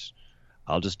because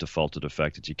I'll just default to the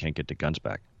fact that you can't get the guns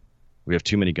back. We have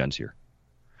too many guns here.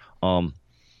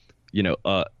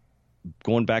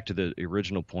 Going back to the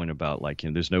original point about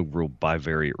there's no real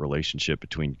bivariate relationship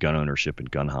between gun ownership and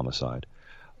gun homicide.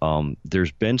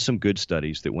 There's been some good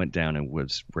studies that went down and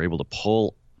were able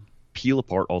to peel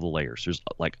apart all the layers. There's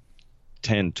like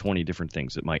 10, 20 different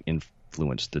things that might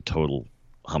influence the total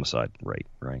homicide rate,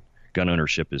 right? Gun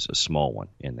ownership is a small one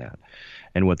in that.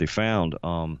 And what they found,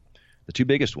 the two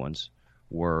biggest ones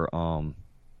were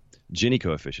Gini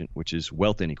coefficient, which is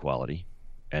wealth inequality.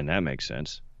 And that makes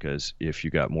sense because if you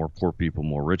got more poor people,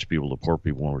 more rich people, the poor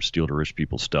people want to steal the rich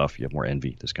people's stuff. You have more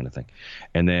envy, this kind of thing.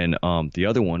 And then the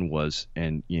other one was,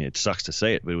 and it sucks to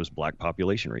say it, but it was black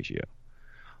population ratio.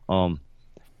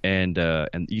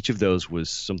 And each of those was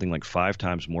something like 5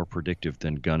 times more predictive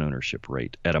than gun ownership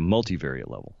rate at a multivariate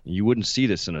level. You wouldn't see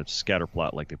this in a scatter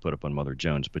plot like they put up on Mother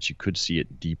Jones, but you could see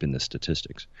it deep in the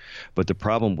statistics. But the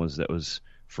problem was that was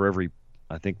for every,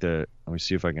 let me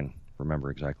see if I can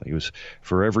remember exactly. It was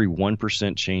for every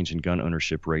 1% change in gun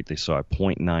ownership rate, they saw a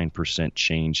 0.9%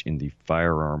 change in the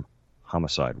firearm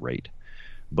homicide rate.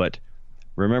 But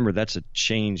remember, that's a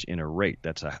change in a rate.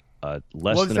 That's a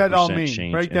less than a percent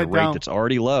change in a rate that's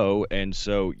already low, and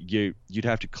so you'd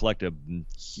have to collect a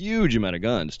huge amount of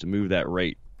guns to move that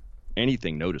rate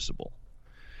anything noticeable.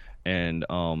 And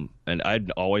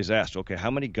I'd always asked, okay,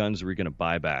 how many guns are we going to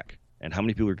buy back, and how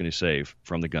many people are going to save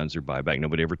from the guns they're buy back?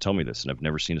 Nobody ever told me this, and I've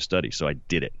never seen a study, so I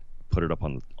did it, put it up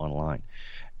online,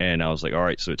 and I was like, all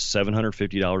right, so it's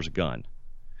 $750 a gun.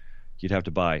 You'd have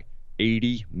to buy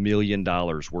 $80 million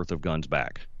worth of guns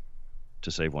back to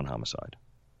save one homicide.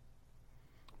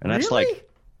 And that's like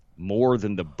more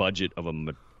than the budget of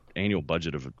annual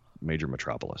budget of a major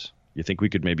metropolis. You think we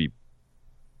could maybe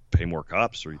pay more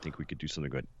cops, or you think we could do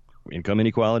something about income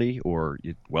inequality or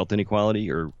wealth inequality,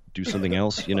 or do something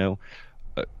else,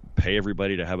 pay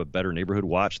everybody to have a better neighborhood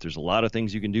watch? There's a lot of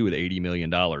things you can do with $80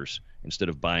 million instead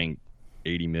of buying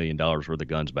 $80 million worth of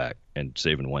guns back and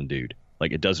saving one dude.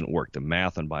 Like, it doesn't work. The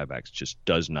math on buybacks just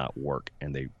does not work,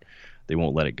 and they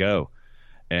won't let it go.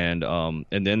 And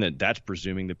then that's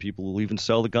presuming that people will even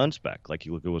sell the guns back. Like,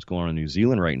 you look at what's going on in New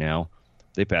Zealand right now.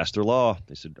 They passed their law.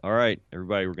 They said, all right,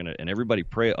 everybody, everybody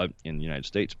in the United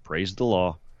States praised the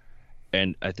law.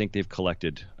 And I think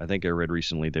I read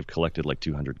recently, they've collected like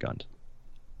 200 guns.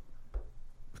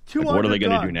 200 what are they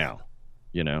going to do guns.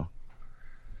 now?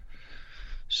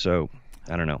 So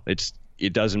I don't know. It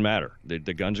doesn't matter.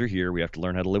 The guns are here. We have to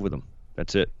learn how to live with them.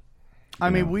 That's it. I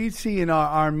mean, we see in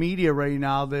our media right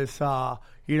now this,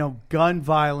 gun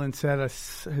violence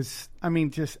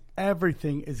just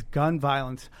everything is gun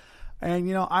violence.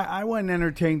 And, I went and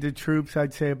entertained the troops,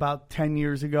 I'd say about 10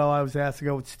 years ago. I was asked to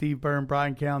go with Steve Byrne,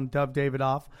 Brian Cale, and Dov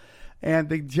Davidoff. And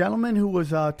the gentleman who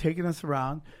was taking us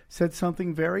around said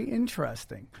something very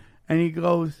interesting. And he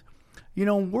goes,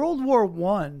 in World War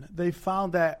I, they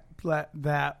found that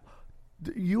the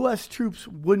U.S. troops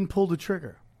wouldn't pull the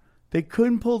trigger. They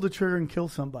couldn't pull the trigger and kill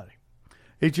somebody.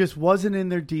 It just wasn't in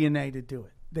their DNA to do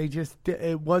it.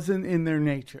 It wasn't in their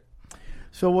nature.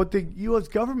 So what the U.S.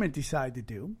 government decided to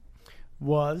do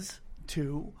was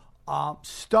to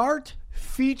start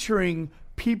featuring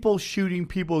people shooting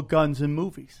people with guns in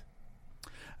movies.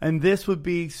 And this would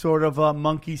be sort of a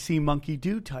monkey see, monkey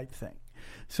do type thing.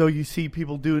 So you see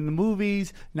people doing the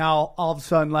movies. Now, all of a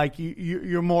sudden, like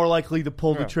you're more likely to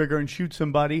pull the trigger and shoot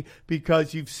somebody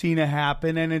because you've seen it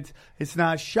happen, and it's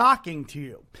not shocking to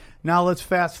you. Now, let's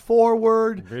fast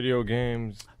forward. Video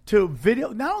games. To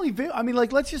video, not only video. I mean,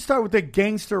 like, let's just start with the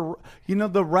gangster.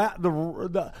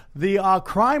 The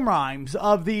crime rhymes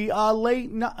of the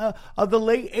late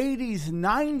 '80s,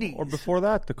 '90s, or before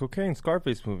that, the cocaine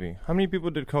Scarface movie. How many people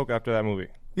did coke after that movie?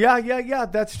 Yeah.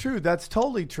 That's true. That's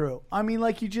totally true. I mean,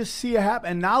 like, you just see it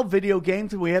happen. And now video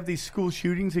games, we have these school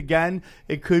shootings again.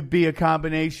 It could be a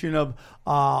combination of,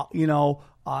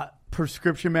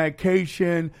 prescription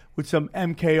medication with some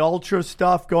MK Ultra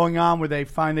stuff going on where they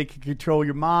find they can control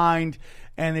your mind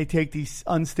and they take these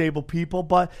unstable people.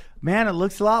 But, man, it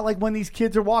looks a lot like when these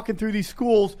kids are walking through these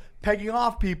schools pegging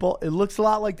off people. It looks a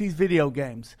lot like these video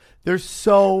games. There's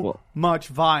so much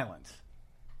violence.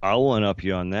 I'll one-up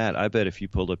you on that. I bet if you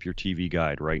pulled up your TV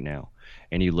guide right now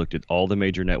and you looked at all the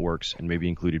major networks and maybe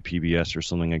included PBS or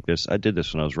something like this. I did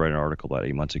this when I was writing an article about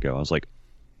 8 months ago. I was like,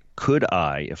 could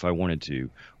I, if I wanted to,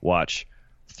 watch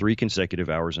 3 consecutive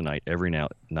hours a night every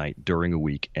night during a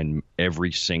week, and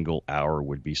every single hour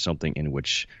would be something in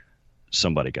which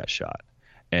somebody got shot?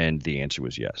 And the answer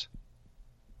was yes.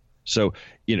 So,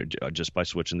 just by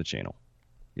switching the channel.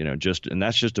 And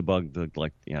that's just above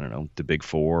the big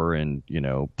four and,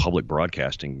 public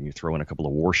broadcasting. You throw in a couple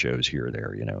of war shows here or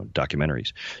there,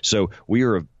 documentaries. So we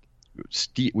are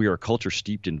a culture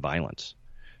steeped in violence.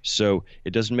 So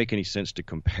it doesn't make any sense to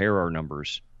compare our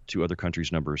numbers to other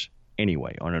countries' numbers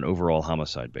anyway on an overall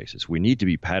homicide basis. We need to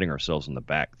be patting ourselves on the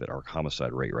back that our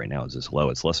homicide rate right now is this low.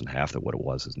 It's less than half of what it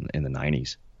was in the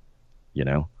 90s. You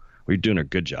know, we're doing a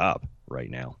good job right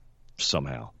now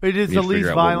somehow. It is the least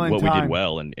violent what time. we did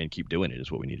well and keep doing it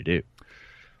is what we need to do.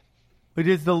 It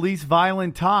is the least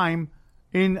violent time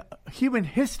in human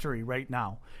history right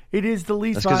now. It is the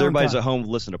least That's violent because everybody's time. at home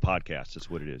listening to podcasts. That's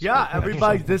what it is. Yeah,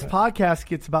 everybody. This podcast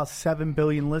gets about 7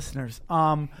 billion listeners.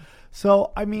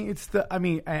 So I mean,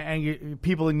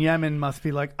 people in Yemen must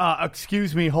be like,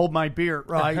 excuse me, hold my beer,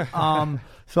 right?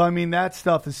 So I mean, that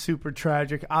stuff is super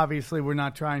tragic. Obviously, we're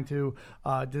not trying to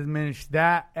diminish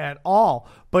that at all.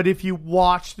 But if you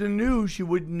watch the news, you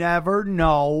would never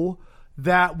know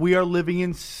that we are living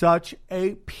in such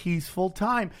a peaceful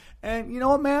time. And you know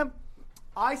what, man?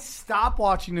 I stopped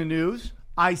watching the news.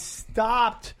 I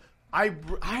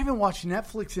haven't watched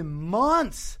Netflix in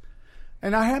months.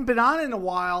 And I hadn't been on it in a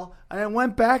while. And I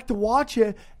went back to watch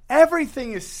it.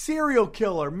 Everything is serial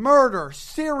killer, murder,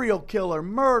 serial killer,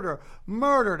 murder,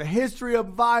 the history of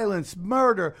violence,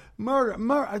 murder.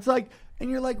 It's like, and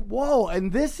you're like, whoa.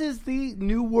 And this is the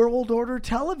new world order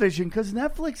television because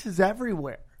Netflix is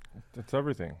everywhere. It's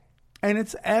everything.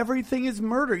 And everything is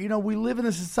murder. You know, we live in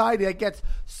a society that gets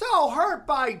so hurt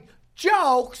by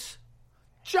jokes.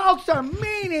 Jokes are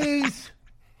meanies.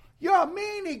 You're a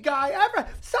meanie guy.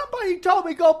 Somebody told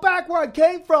me go back where I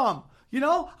came from. You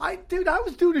know, I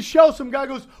was doing a show. Some guy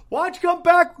goes, why'd you go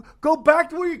back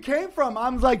to where you came from? I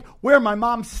was like, where, my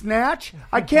mom's snatch?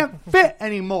 I can't fit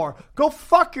anymore. Go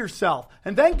fuck yourself.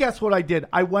 And then guess what I did?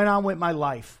 I went on with my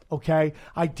life, okay?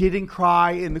 I didn't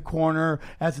cry in the corner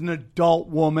as an adult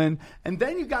woman. And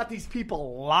then you got these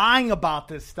people lying about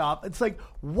this stuff. It's like,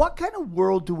 what kind of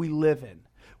world do we live in?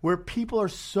 Where people are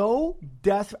so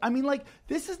desperate. I mean, like,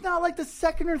 this is not like the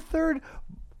second or third,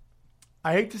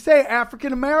 I hate to say,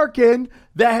 African American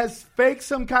that has faked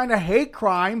some kind of hate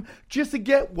crime just to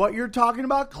get what you're talking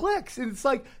about clicks. And it's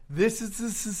like, this is the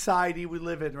society we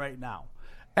live in right now.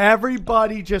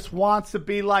 Everybody just wants to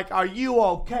be like, are you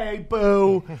okay,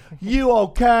 boo? You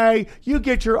okay? You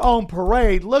get your own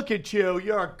parade. Look at you.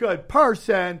 You're a good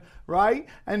person, right?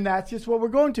 And that's just what we're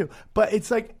going to. But it's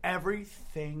like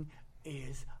everything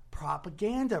is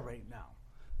propaganda right now.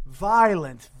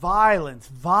 Violence,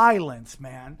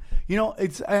 man. You know,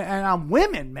 and I'm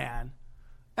women, man.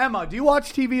 Emma, do you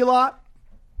watch TV a lot?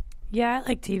 Yeah, I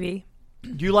like TV.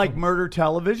 Do you like murder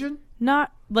television?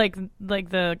 Not like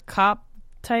the cop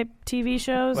type TV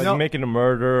shows. Like Making a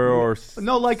Murder or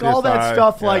no, like CSI, all that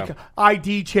stuff, yeah. like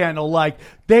ID Channel, like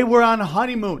they were on a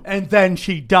honeymoon and then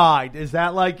she died. Is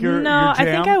that like your No, your I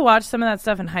jam? think I watched some of that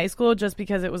stuff in high school just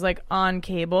because it was like on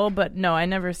cable, but no, I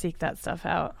never seek that stuff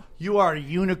out. You are a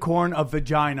unicorn of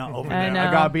vagina over there. I know.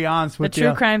 I gotta be honest with you. The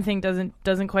true crime thing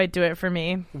doesn't quite do it for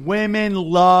me. Women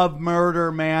love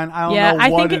murder, man. I don't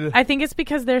know what I think it's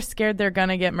because they're scared they're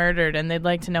gonna get murdered and they'd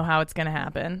like to know how it's gonna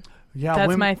happen. Yeah,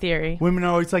 that's my theory. Women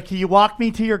are always like, can you walk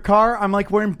me to your car? I'm like,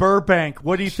 we're in Burbank.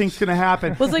 What do you think's going to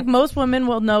happen? Well, it's like most women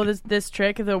will know this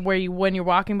trick where when you're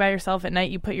walking by yourself at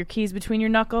night, you put your keys between your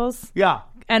knuckles. Yeah.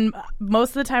 And most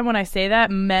of the time when I say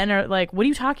that, men are like, what are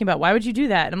you talking about? Why would you do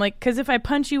that? And I'm like, because if I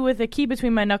punch you with a key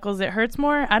between my knuckles, it hurts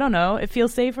more. I don't know. It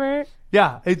feels safer.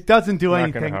 Yeah, it doesn't do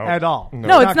anything at all.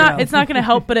 No, it's not. It's not going to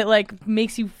help, but it like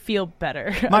makes you feel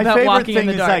better my about favorite walking thing in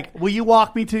the is dark. like, will you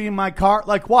walk me to my car?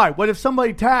 Like, why? What if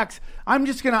somebody attacks? I'm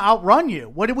just going to outrun you.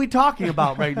 What are we talking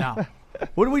about right now?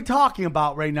 What are we talking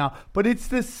about right now? But it's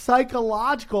this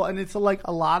psychological, and it's like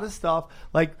a lot of stuff.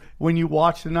 Like when you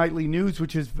watch the nightly news,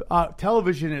 which is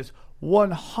television is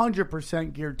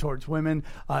 100% geared towards women.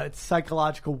 It's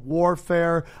psychological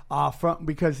warfare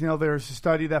because, you know, there's a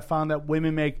study that found that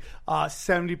women make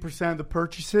 70% of the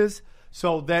purchases.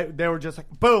 So they were just like,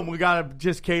 boom, we got to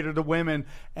just cater to women.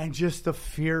 And just the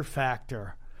fear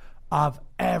factor of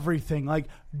everything. Like,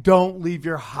 don't leave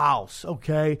your house,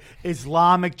 okay?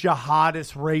 Islamic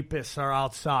jihadist rapists are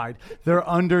outside. They're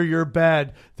under your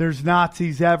bed. There's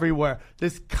Nazis everywhere.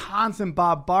 This constant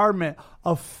bombardment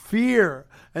of fear.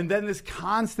 And then this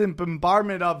constant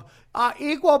bombardment of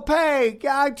equal pay,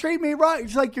 treat me right.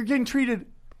 It's like you're getting treated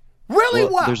really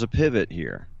well. There's a pivot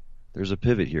here.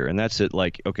 And that's it.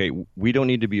 Like, okay, we don't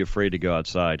need to be afraid to go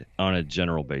outside on a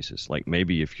general basis. Like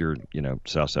maybe if you're,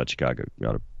 Southside Chicago, you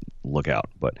got to look out.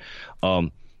 But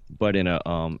in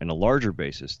a larger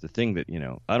basis, the thing that,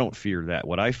 I don't fear that.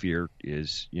 What I fear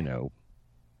is,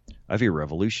 I fear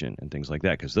revolution and things like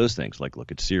that, because those things, like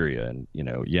look at Syria and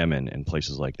Yemen and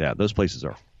places like that. Those places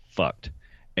are fucked,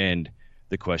 and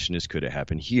the question is, could it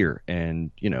happen here?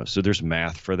 And so there's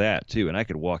math for that too, and I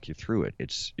could walk you through it.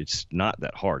 It's not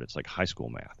that hard. It's like high school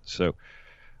math. So,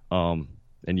 and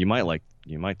you might like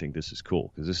you might think this is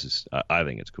cool because this is I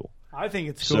think it's cool. I think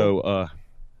it's cool.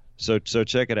 So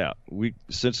check it out.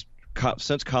 Since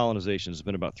colonization has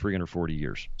been about 340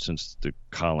 years since the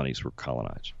colonies were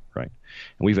colonized, right?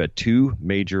 And we've had 2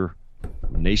 major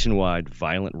nationwide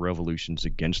violent revolutions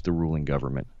against the ruling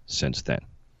government since then,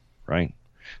 right?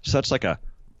 So that's like a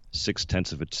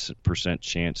 0.6%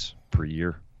 chance per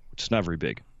year, which is not very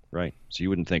big, right? So you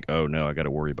wouldn't think, oh no, I got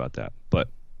to worry about that. But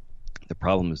the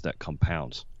problem is that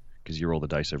compounds because you roll the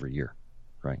dice every year,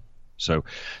 right? So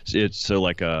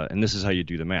and this is how you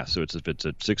do the math. So if it's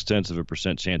a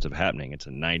 0.6% chance of happening, it's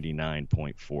a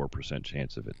 99.4%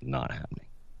 chance of it not happening,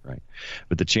 right?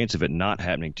 But the chance of it not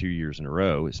happening 2 years in a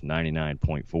row is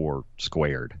 99.4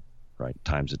 squared, right?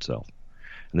 Times itself.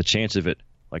 And the chance of it,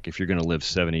 like if you're going to live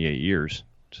 78 years,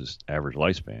 which is average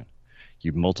lifespan,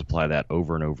 you multiply that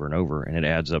over and over and over, and it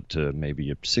adds up to maybe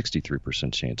a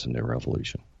 63% chance in the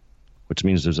revolution, which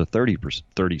means there's a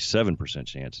 37%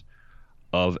 chance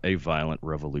of a violent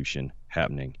revolution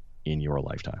happening in your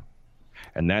lifetime.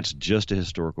 And that's just a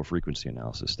historical frequency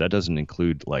analysis. That doesn't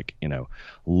include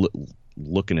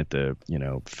looking at the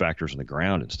factors on the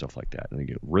ground and stuff like that.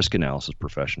 And risk analysis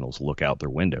professionals look out their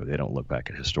window. They don't look back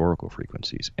at historical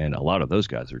frequencies. And a lot of those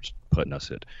guys are just putting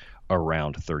us at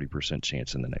around 30%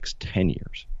 chance in the next 10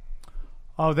 years.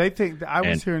 Oh, they think I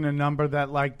was hearing a number that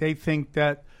they think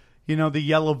that the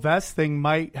yellow vest thing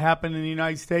might happen in the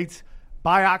United States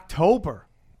by October,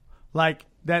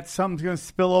 that something's going to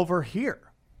spill over here,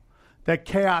 that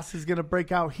chaos is going to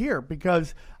break out here,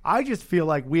 because I just feel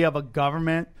like we have a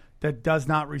government that does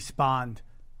not respond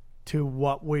to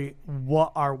what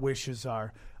our wishes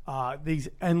are. These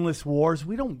endless wars,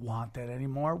 we don't want that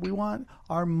anymore. We want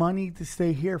our money to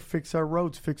stay here, fix our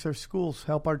roads, fix our schools,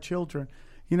 help our children.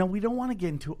 We don't want to get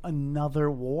into another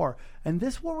war. And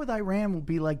this war with Iran will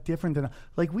be different than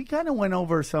we kind of went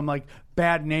over some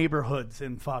bad neighborhoods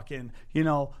in fucking,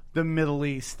 the Middle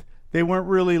East. They weren't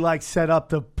really set up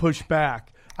to push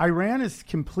back. Iran is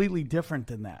completely different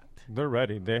than that. They're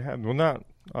ready. They have not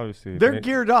obviously. They're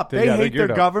geared up. They hate their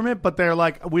government, but they're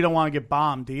we don't want to get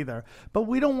bombed either. But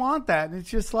we don't want that. And it's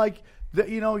just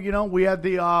we had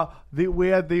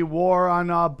the war on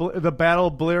the Battle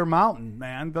of Blair Mountain,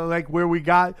 man. Where we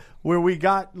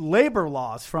got labor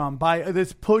laws from by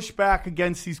this pushback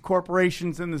against these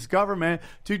corporations and this government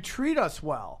to treat us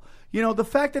well. The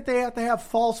fact that they have to have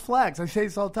false flags. I say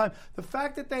this all the time. The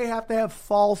fact that they have to have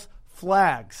false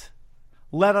flags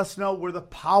let us know where the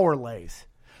power lays.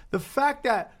 The fact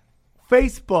that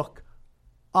Facebook,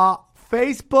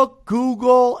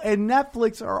 Google, and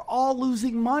Netflix are all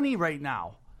losing money right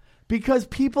now because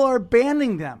people are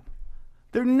banning them.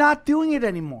 They're not doing it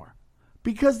anymore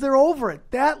because they're over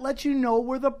it. That lets you know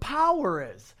where the power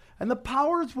is. And the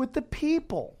power is with the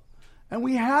people. And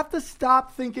we have to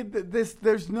stop thinking that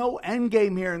there's no end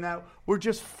game here and that we're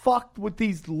just fucked with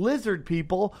these lizard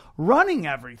people running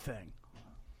everything.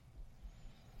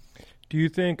 Do you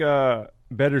think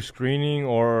better screening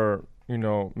or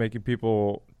making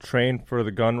people train for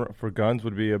guns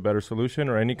would be a better solution,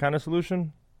 or any kind of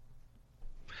solution?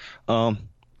 I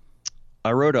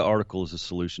wrote an article as a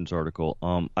solutions article.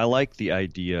 I like the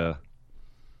idea.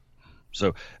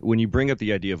 So when you bring up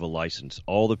the idea of a license,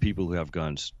 all the people who have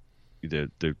guns, the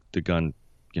gun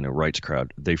rights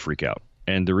crowd, they freak out.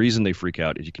 And the reason they freak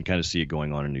out is you can kind of see it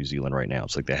going on in New Zealand right now.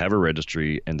 It's they have a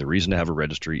registry, and the reason to have a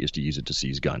registry is to use it to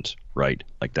seize guns, right?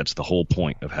 That's the whole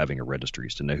point of having a registry,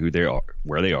 is to know who they are,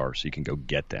 where they are, so you can go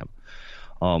get them.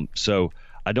 So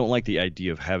I don't like the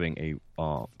idea of having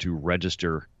to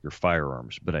register your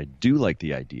firearms, but I do like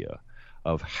the idea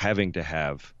of having to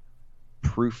have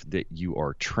proof that you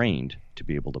are trained to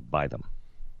be able to buy them.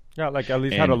 Yeah, at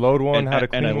least how to load one, how to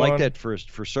clean one. And I like that for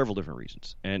several different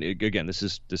reasons. And again, this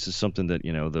is something that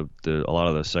a lot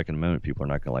of the Second Amendment people are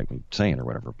not going to like me saying or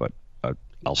whatever, but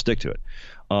I'll stick to it.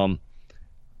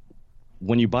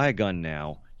 When you buy a gun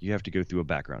now, you have to go through a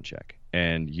background check,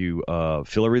 and you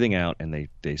fill everything out, and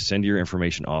they send your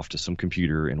information off to some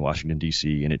computer in Washington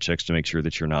D.C., and it checks to make sure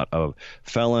that you're not a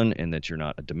felon and that you're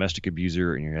not a domestic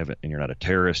abuser and you're not a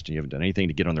terrorist and you haven't done anything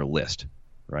to get on their list,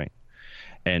 right?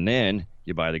 And then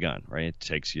you buy the gun, right? It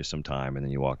takes you some time, and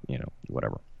then you walk,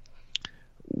 whatever.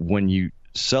 When you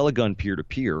sell a gun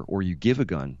peer-to-peer, or you give a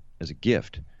gun as a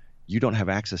gift, you don't have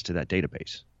access to that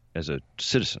database as a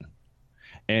citizen.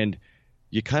 And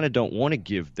you kind of don't want to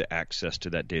give the access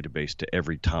to that database to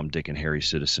every Tom, Dick, and Harry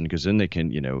citizen, because then they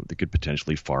could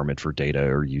potentially farm it for data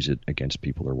or use it against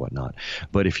people or whatnot.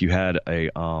 But if you had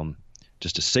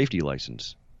just a safety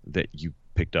license that you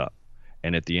picked up,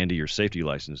 and at the end of your safety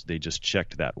license, they just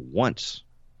checked that once,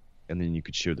 and then you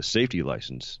could show the safety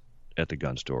license at the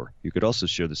gun store. You could also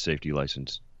show the safety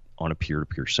license on a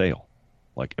peer-to-peer sale.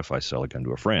 Like if I sell a gun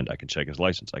to a friend, I can check his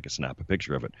license. I can snap a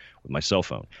picture of it with my cell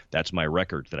phone. That's my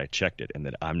record that I checked it and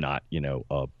that I'm not,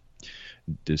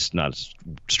 it's not a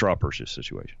straw purchase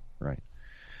situation, right?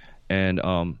 And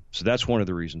so that's one of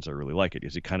the reasons I really like it,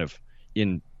 is it kind of,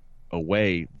 in a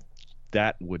way,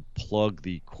 that would plug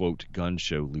the, quote, gun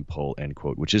show loophole, end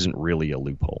quote, which isn't really a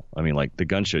loophole. I mean, like the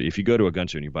gun show, if you go to a gun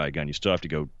show and you buy a gun, you still have to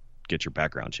go get your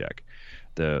background check.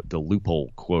 The loophole,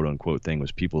 quote unquote, thing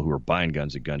was people who are buying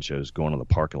guns at gun shows, going on the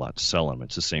parking lot, selling them.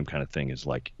 It's the same kind of thing as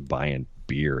like buying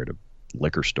beer at a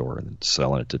liquor store and then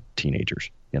selling it to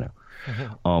teenagers,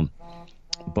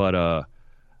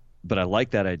 But I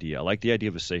like that idea. I like the idea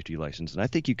of a safety license, and I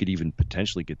think you could even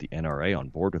potentially get the NRA on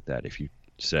board with that if you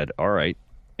said, "All right,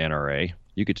 NRA,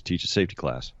 you get to teach a safety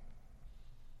class."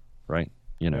 Right?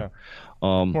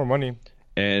 More money.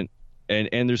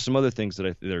 And there's some other things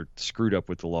that are screwed up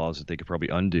with the laws that they could probably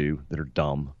undo that are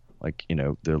dumb, like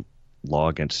the law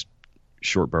against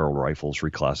short barrel rifles,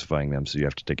 reclassifying them so you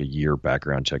have to take a year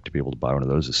background check to be able to buy one of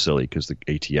those is silly because the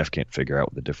ATF can't figure out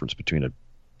what the difference between a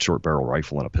short barrel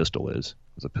rifle and a pistol is.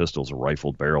 Because a pistol is a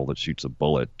rifled barrel that shoots a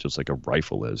bullet just like a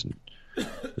rifle is, and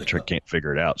the trick can't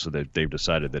figure it out. So they've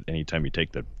decided that anytime you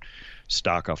take the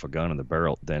stock off a gun and the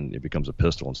barrel, then it becomes a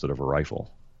pistol instead of a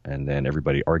rifle. And then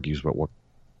everybody argues about what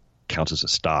counts as a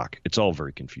stock. It's all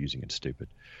very confusing and stupid.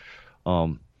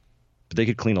 But they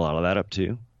could clean a lot of that up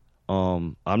too.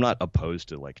 I'm not opposed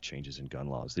to like changes in gun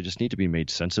laws. They just need to be made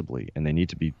sensibly, and they need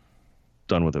to be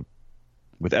done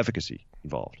with efficacy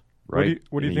involved. Right?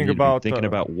 What do you think about thinking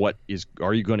about is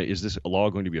this law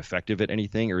going to be effective at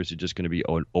anything, or is it just going to be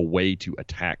a way to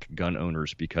attack gun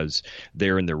owners because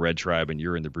they're in the red tribe and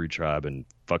you're in the blue tribe and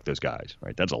fuck those guys,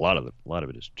 right? That's a lot of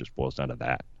it is just boils down to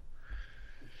that.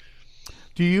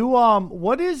 Do you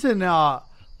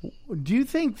do you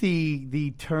think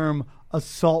the term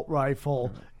assault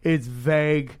rifle is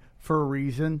vague for a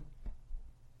reason?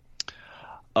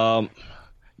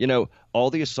 All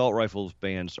the assault rifles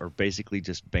bans are basically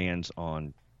just bans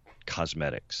on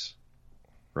cosmetics,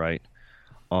 right?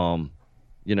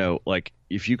 Like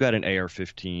if you got an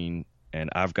AR-15 and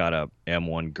I've got a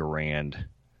M1 Garand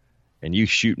and you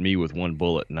shoot me with one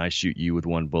bullet and I shoot you with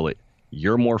one bullet,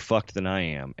 you're more fucked than I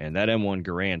am. And that M1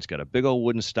 Garand's got a big old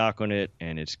wooden stock on it,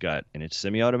 and it's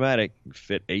semi-automatic. You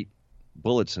fit 8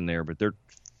 bullets in there, but they're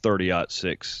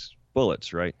 30-06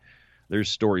 bullets, right? There's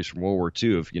stories from World War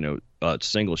II of, a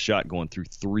single shot going through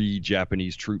 3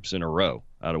 Japanese troops in a row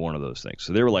out of one of those things.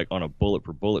 So they were like on a bullet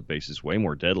per bullet basis, way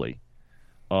more deadly.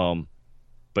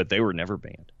 But they were never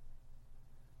banned.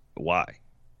 Why?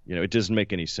 It doesn't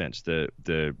make any sense.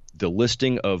 The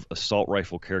listing of assault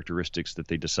rifle characteristics that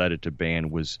they decided to ban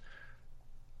was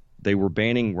they were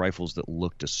banning rifles that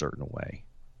looked a certain way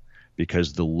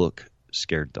because the look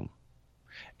scared them.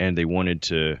 And they wanted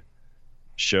to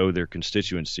show their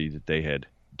constituency that they had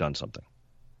done something.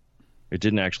 It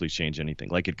didn't actually change anything.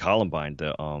 Like at Columbine,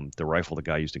 the rifle the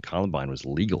guy used in Columbine was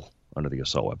legal under the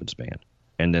assault weapons ban.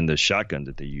 And then the shotgun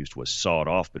that they used was sawed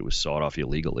off, but it was sawed off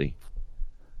illegally.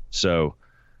 So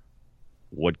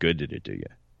what good did it do you?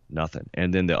 Nothing.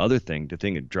 And then the thing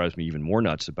that drives me even more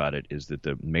nuts about it is that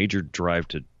the major drive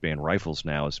to ban rifles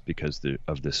now is because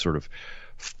of this sort of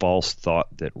false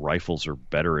thought that rifles are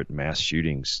better at mass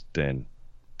shootings than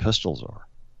pistols are.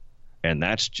 And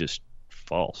that's just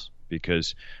false,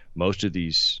 because most of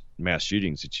these mass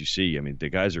shootings that you see, I mean, the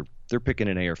guys they're picking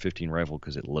an AR-15 rifle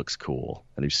because it looks cool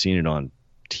and they've seen it on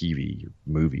TV or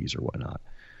movies or whatnot.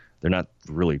 They're not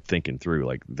really thinking through.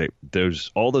 Like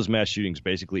all those mass shootings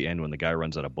basically end when the guy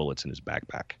runs out of bullets in his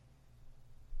backpack.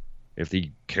 If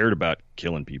he cared about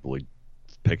killing people, he'd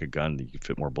pick a gun that could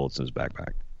fit more bullets in his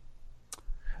backpack.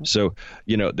 So,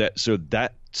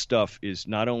 that stuff is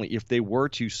not only, if they were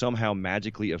to somehow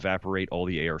magically evaporate all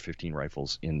the AR-15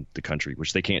 rifles in the country,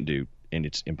 which they can't do, and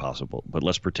it's impossible, but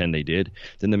let's pretend they did,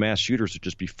 then the mass shooters would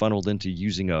just be funneled into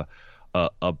using a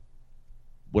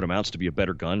what amounts to be a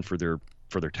better gun for their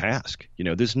task.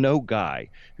 There's no guy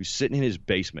who's sitting in his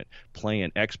basement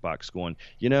playing Xbox going,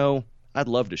 I'd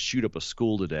love to shoot up a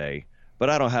school today,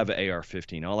 but I don't have an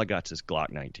AR-15. All I got is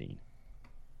Glock 19.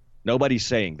 Nobody's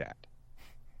saying that.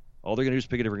 All they're going to do is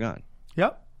pick a different gun.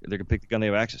 Yep. They're going to pick the gun they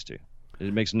have access to.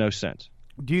 It makes no sense.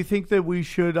 Do you think that we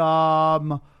should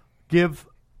give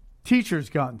teachers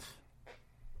guns?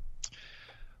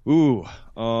 Ooh,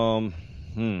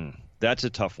 that's a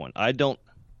tough one.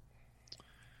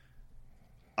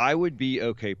 I would be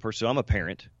okay. Personally, I'm a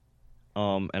parent,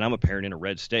 and I'm a parent in a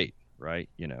red state, right?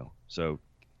 So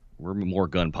we're more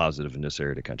gun positive in this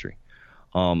area of the country.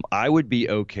 I would be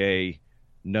okay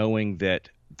knowing that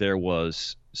there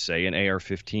was, say, an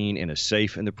AR-15 in a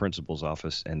safe in the principal's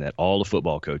office, and that all the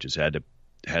football coaches had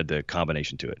the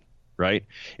combination to it, right?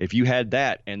 If you had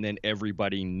that and then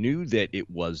everybody knew that it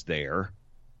was there,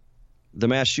 the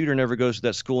mass shooter never goes to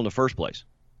that school in the first place.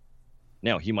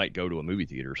 Now, he might go to a movie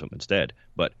theater or something instead,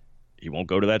 but he won't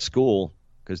go to that school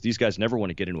because these guys never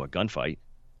want to get into a gunfight.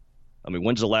 I mean,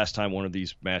 when's the last time one of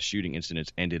these mass shooting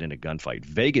incidents ended in a gunfight?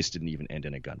 Vegas didn't even end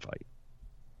in a gunfight,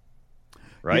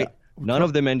 right? Yeah. None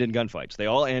of them end in gunfights. They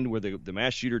all end where the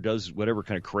mass shooter does whatever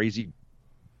kind of crazy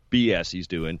BS he's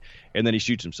doing, and then he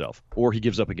shoots himself, or he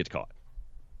gives up and gets caught.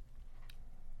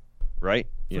 Right?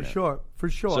 For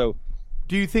sure. So,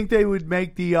 do you think they would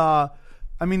make they're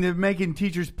making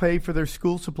teachers pay for their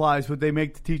school supplies. Would they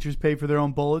make the teachers pay for their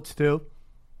own bullets too?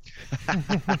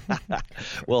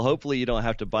 Well, hopefully you don't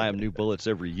have to buy them new bullets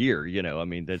every year. I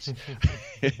mean, that's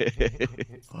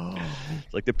it's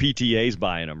like the PTA's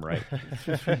buying them, right? It's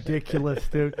just ridiculous,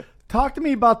 dude. Talk to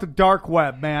me about the dark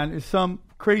web, man. Is some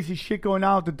crazy shit going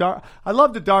on with the dark? I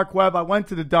love the dark web. I went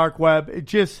to the dark web.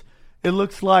 It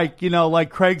looks like,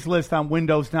 like Craigslist on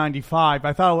Windows 95.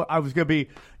 I thought I was going to be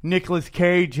Nicolas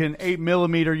Cage in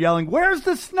 8mm yelling, "Where's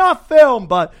the snuff film?"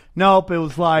 But nope, it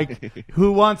was like,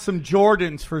 who wants some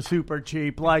Jordans for super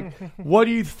cheap? Like, what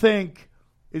do you think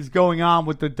is going on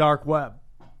with the dark web?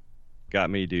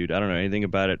 Got me, dude. I don't know anything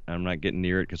about it. I'm not getting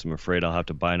near it because I'm afraid I'll have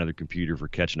to buy another computer for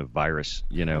catching a virus,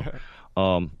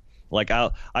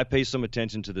 I pay some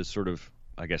attention to this sort of,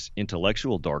 I guess,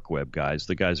 intellectual dark web guys.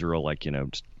 The guys are all like,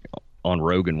 just on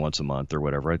Rogan once a month or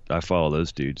whatever. I follow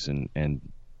those dudes and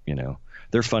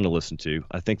they're fun to listen to.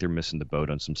 I think they're missing the boat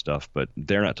on some stuff, but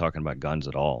they're not talking about guns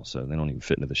at all, so they don't even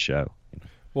fit into the show.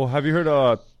 Well, have you heard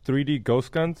of 3D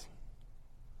ghost guns?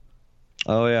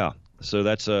 Oh yeah. So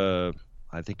that's I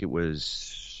think it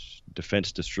was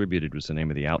Defense Distributed was the name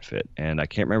of the outfit, and I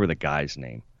can't remember the guy's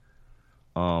name.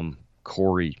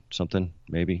 Corey something,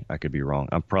 maybe. I could be wrong.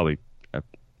 I feel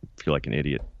like an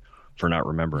idiot for not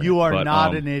remembering. You are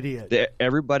not an idiot.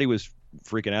 Everybody was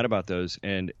freaking out about those,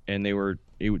 and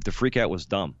the freak out was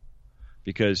dumb,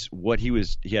 because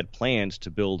he had plans to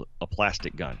build a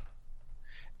plastic gun,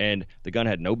 and the gun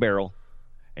had no barrel,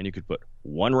 and you could put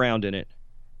one round in it,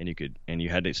 and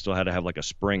you still had to have like a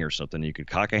spring or something. You could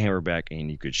cock a hammer back and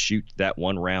you could shoot that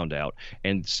one round out.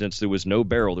 And since there was no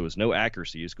barrel, there was no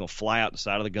accuracy. It's going to fly out the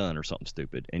side of the gun or something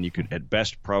stupid. And you could at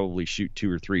best probably shoot 2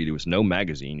 or 3. There was no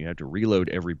magazine. You had to reload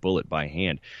every bullet by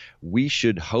hand. We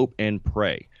should hope and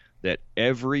pray that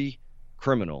every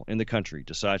criminal in the country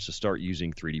decides to start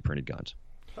using 3D printed guns.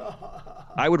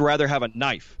 I would rather have a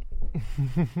knife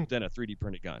than a 3D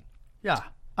printed gun. Yeah.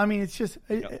 I mean, it's just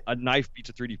a knife beats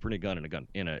a 3D printed gun in a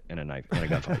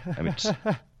gunfight. I mean,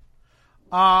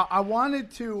 I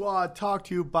wanted to talk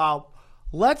to you about.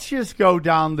 Let's just go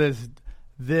down this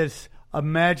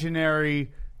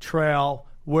imaginary trail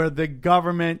where the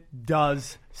government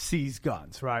does seize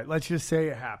guns, right? Let's just say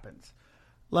it happens.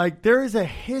 Like, there is a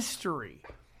history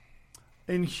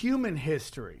in human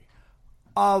history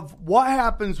of what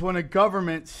happens when a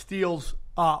government steals,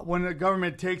 when a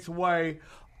government takes away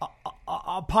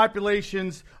a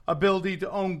population's ability to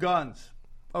own guns.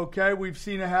 Okay, we've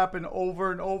seen it happen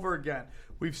over and over again.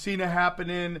 We've seen it happen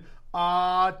in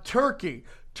Turkey.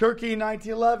 Turkey in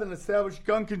 1911 established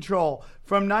gun control.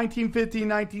 From 1915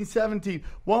 1917,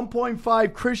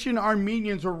 1.5 Christian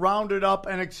Armenians were rounded up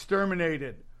and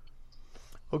exterminated.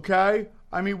 Okay?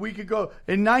 I mean, we could go.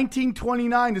 In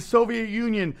 1929, the Soviet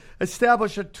Union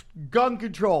established gun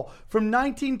control. From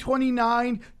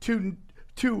 1929 to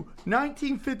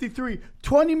 1953,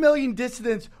 20 million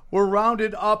dissidents were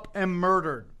rounded up and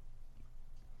murdered.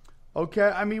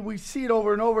 Okay? I mean, we see it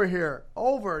over and over here.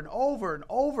 Over and over and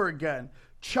over again.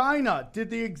 China did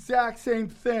the exact same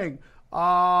thing. In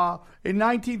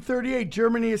 1938,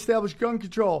 Germany established gun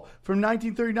control. From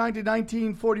 1939 to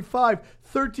 1945,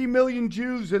 13 million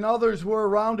Jews and others were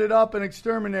rounded up and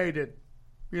exterminated.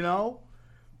 You know?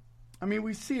 I mean,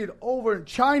 we see it over.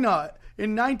 China,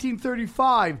 in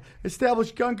 1935,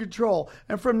 established gun control.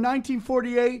 And from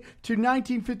 1948 to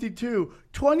 1952,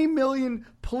 20 million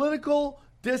political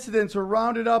dissidents were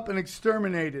rounded up and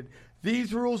exterminated.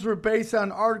 These rules were based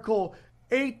on Article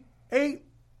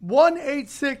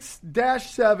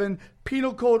 186-7,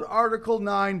 Penal Code Article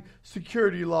 9,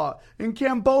 Security Law. In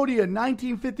Cambodia,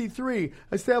 1953,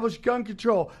 established gun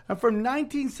control. And from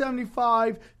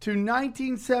 1975 to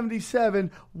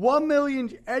 1977, 1 million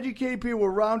educated people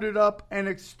were rounded up and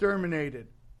exterminated.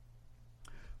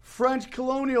 French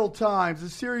colonial times, a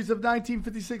series of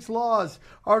 1956 laws.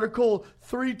 Article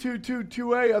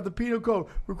 3222A of the Penal Code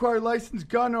required licensed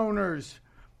gun owners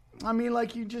I mean,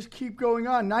 like, you just keep going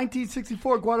on.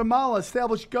 1964, Guatemala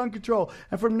established gun control.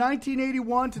 And from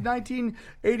 1981 to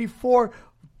 1984,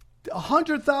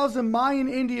 100,000 Mayan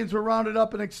Indians were rounded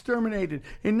up and exterminated.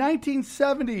 In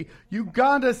 1970,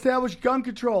 Uganda established gun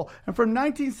control. And from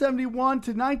 1971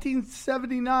 to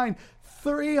 1979,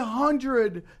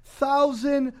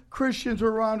 300,000 Christians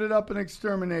were rounded up and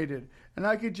exterminated. And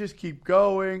I could just keep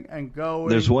going and going.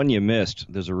 There's one you missed.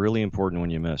 There's a really important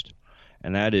one you missed.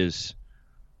 And that is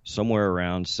somewhere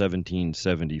around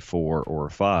 1774 or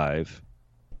 5,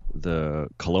 the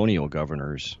colonial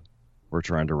governors were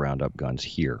trying to round up guns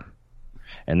here.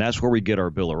 And that's where we get our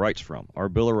Bill of Rights from. Our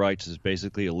Bill of Rights is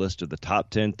basically a list of the top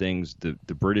 10 things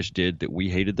the British did that we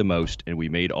hated the most, and we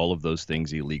made all of those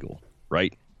things illegal,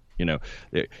 right? You know,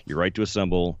 your right to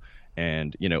assemble.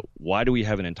 And, you know, why do we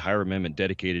have an entire amendment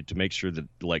dedicated to make sure that,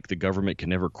 like, the government can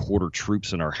never quarter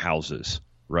troops in our houses,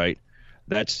 right?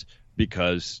 That's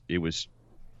because it was,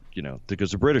 you know,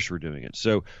 because the British were doing it.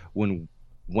 So when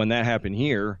that happened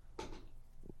here,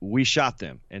 we shot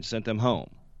them and sent them home.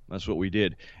 That's what we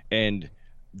did. And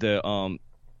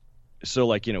so,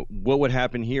 like, you know, what would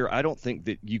happen here? I don't think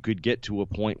that you could get to a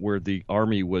point where the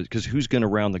army was, because who's going to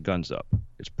round the guns up?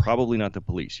 It's probably not the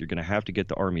police. You're going to have to get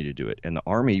the army to do it. And the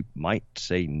army might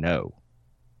say no.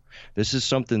 This is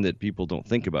something that people don't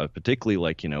think about, particularly,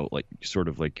 like, you know, like sort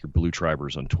of like your blue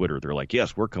tribers on Twitter. They're like,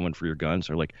 yes, we're coming for your guns.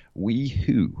 They're like, we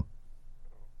who?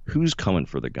 Who's coming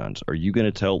for the guns? Are you going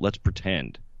to tell? Let's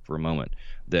pretend for a moment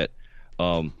that,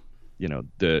 you know,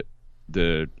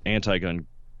 the anti-gun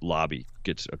lobby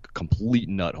gets a complete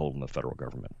nut hole in the federal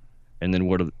government. And then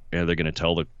what are they going to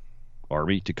tell the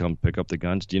army to come pick up the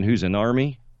guns? Do you know who's in the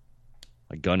army?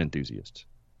 Like gun enthusiasts,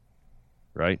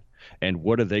 right? And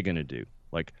what are they going to do?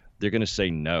 Like, they're going to say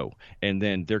no. And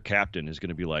then their captain is going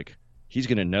to be like, he's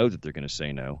going to know that they're going to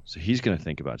say no. So he's going to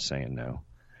think about saying no.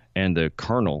 And the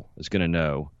colonel is going to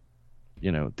know,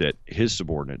 you know, that his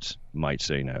subordinates might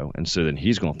say no. And so then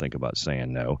he's going to think about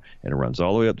saying no. And it runs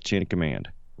all the way up the chain of command,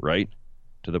 right?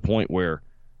 To the point where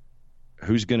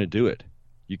who's going to do it?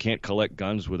 You can't collect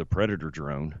guns with a Predator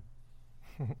drone,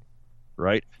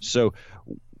 right? So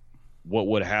what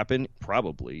would happen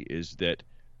probably is that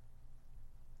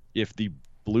if the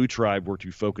blue tribe were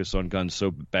to focus on guns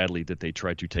so badly that they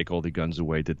tried to take all the guns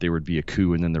away, that there would be a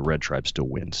coup, and then the red tribe still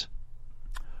wins,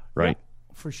 right?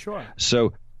 Yeah, for sure.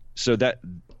 So that,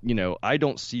 you know, I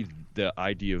don't see the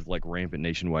idea of like rampant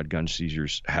nationwide gun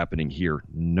seizures happening here,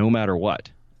 no matter what.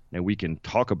 Now, we can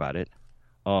talk about it,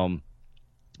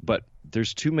 but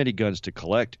there's too many guns to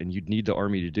collect, and you'd need the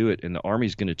army to do it, and the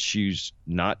army's going to choose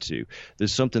not to.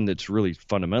 There's something that's really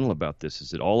fundamental about this,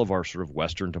 is that all of our sort of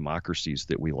Western democracies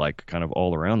that we like kind of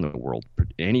all around the world,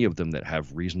 any of them that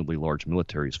have reasonably large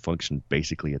militaries, function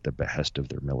basically at the behest of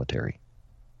their military,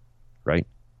 right?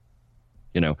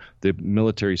 You know, the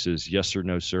military says yes or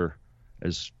no, sir,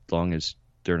 as long as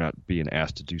they're not being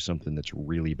asked to do something that's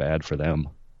really bad for them.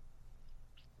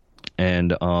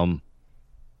 And,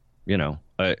 you know,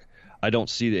 I don't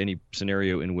see any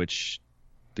scenario in which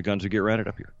the guns would get rounded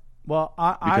up here. Well,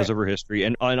 because of our history,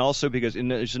 and also because, and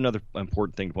there's another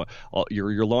important thing to point.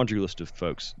 Your laundry list of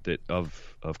folks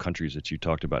of countries that you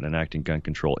talked about enacting gun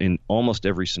control in almost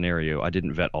every scenario. I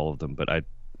didn't vet all of them, but I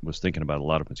was thinking about a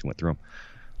lot of them as you went through them.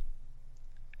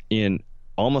 In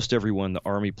almost every one, the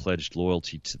army pledged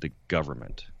loyalty to the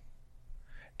government,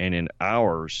 and in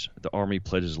ours, the army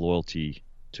pledges loyalty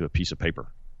to a piece of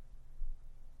paper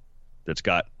that's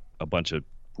got a bunch of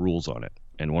rules on it,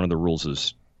 and one of the rules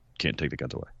is can't take the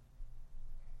guns away.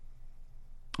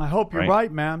 I hope you're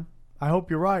right, man. I hope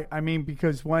you're right. I mean,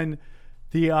 because when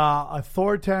the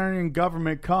authoritarian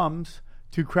government comes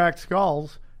to crack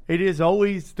skulls, it is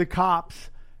always the cops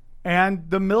and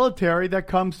the military that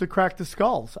comes to crack the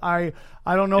skulls. I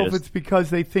don't know if it's because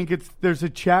they think there's a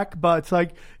check, but it's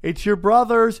like, it's your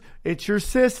brothers, it's your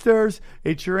sisters,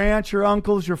 it's your aunts, your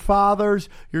uncles, your fathers,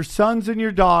 your sons and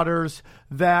your daughters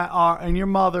and your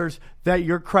mothers that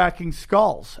you're cracking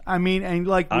skulls. I mean, and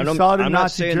like we saw it in Nazi Germany. I'm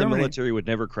not saying the military would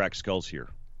never crack skulls here.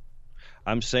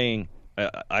 I'm saying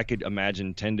I could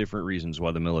imagine 10 different reasons why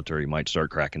the military might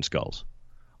start cracking skulls.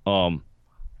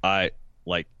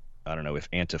 I don't know, if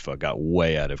Antifa got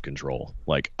way out of control,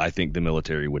 like, I think the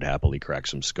military would happily crack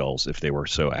some skulls if they were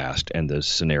so asked and the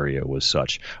scenario was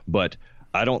such. But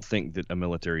I don't think that a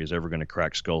military is ever going to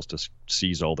crack skulls to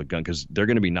seize all the guns, because they're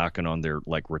going to be knocking on their,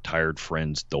 like, retired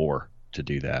friend's door to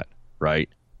do that, right?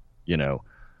 You know,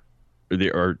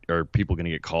 are people going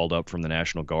to get called up from the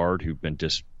National Guard who've been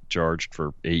discharged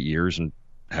for 8 years and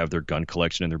have their gun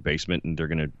collection in their basement, and they're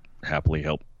going to happily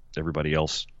help everybody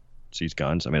else seize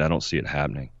guns? I mean, I don't see it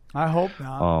happening. I hope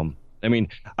not. I mean,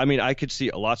 I could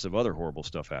see lots of other horrible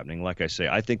stuff happening. Like I say,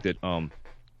 I think that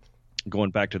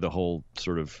going back to the whole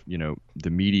sort of, the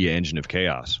media engine of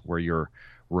chaos, where you're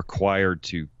required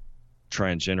to try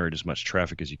and generate as much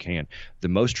traffic as you can. The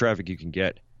most traffic you can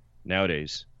get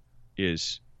nowadays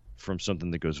is from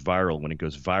something that goes viral. When it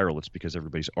goes viral, it's because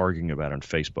everybody's arguing about it on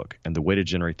Facebook. And the way to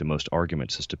generate the most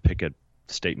arguments is to pick a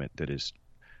statement that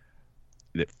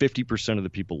 50% of the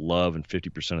people love and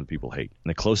 50% of the people hate. And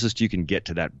the closest you can get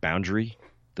to that boundary,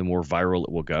 the more viral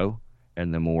it will go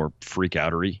and the more freak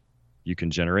outery you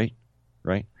can generate,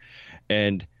 right?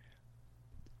 And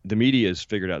the media has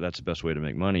figured out that's the best way to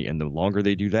make money. And the longer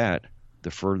they do that, the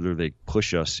further they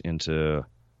push us into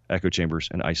echo chambers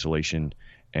and isolation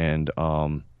and,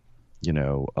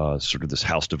 sort of this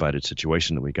house divided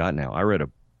situation that we got now. I read a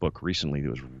book recently that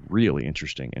was really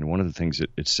interesting. And one of the things that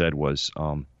it said was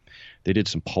they did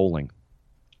some polling.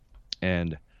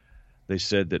 And they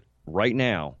said that right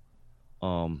now,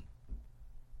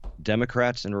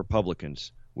 Democrats and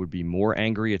Republicans would be more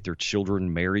angry at their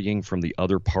children marrying from the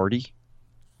other party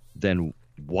than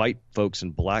white folks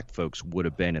and black folks would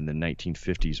have been in the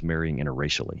 1950s marrying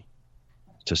interracially,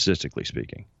 statistically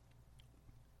speaking.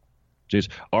 Just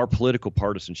our political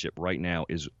partisanship right now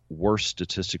is worse,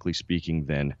 statistically speaking,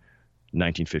 than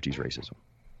 1950s racism.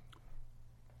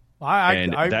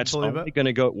 I that's only going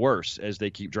to go worse as they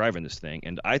keep driving this thing.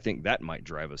 And I think that might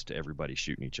drive us to everybody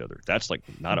shooting each other. That's like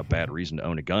not a bad reason to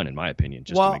own a gun, in my opinion,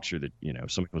 just to make sure that,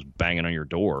 somebody was banging on your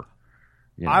door.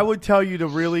 I would tell you to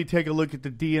really take a look at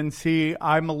the DNC.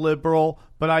 I'm a liberal,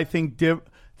 but I think the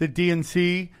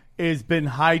DNC has been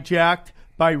hijacked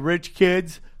by rich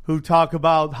kids who talk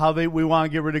about how we want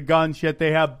to get rid of guns, yet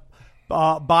they have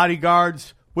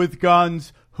bodyguards with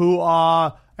guns who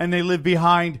and they live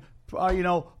behind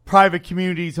private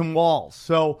communities and walls.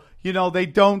 So, they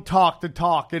don't talk the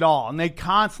talk at all. And they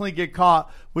constantly get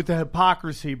caught with the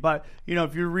hypocrisy. But,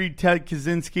 if you read Ted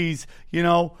Kaczynski's,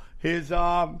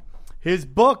 his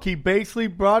book, he basically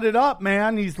brought it up,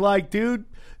 man. He's like, dude,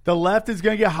 the left is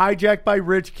going to get hijacked by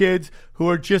rich kids who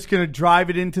are just going to drive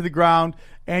it into the ground.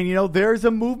 And, there's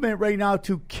a movement right now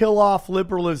to kill off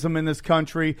liberalism in this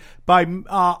country by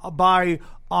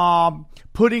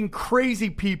putting crazy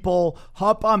people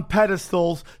up on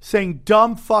pedestals saying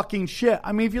dumb fucking shit.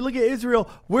 I mean, if you look at Israel,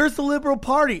 where's the liberal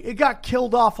party? It got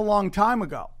killed off a long time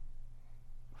ago.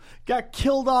 It's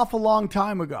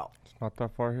not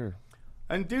that far here.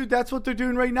 And, dude, that's what they're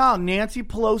doing right now. Nancy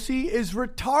Pelosi is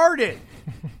retarded.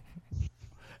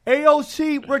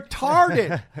 AOC,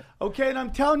 retarded. Okay, and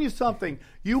I'm telling you something.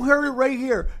 You heard it right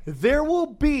here. There will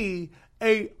be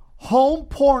a home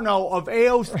porno of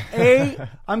AOC.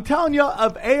 I'm telling you,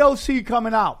 of AOC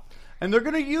coming out. And they're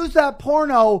going to use that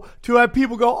porno to have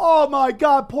people go, oh, my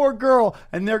God, poor girl.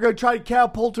 And they're going to try to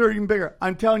catapult her even bigger.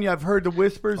 I'm telling you, I've heard the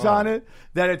whispers on it,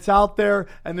 that it's out there,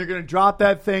 and they're going to drop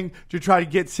that thing to try to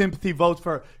get sympathy votes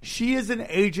for her. She is an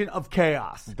agent of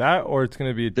chaos. That, or it's going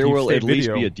to be a there deep will fake at least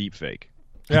video. be a deep fake.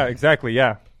 Yeah, exactly,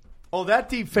 yeah. Oh, that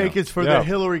deep fake is for the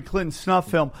Hillary Clinton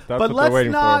snuff film. That's but what let's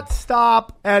not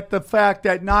stop at the fact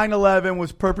that 9/11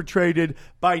 was perpetrated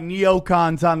by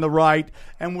neocons on the right,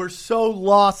 and we're so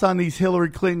lost on these Hillary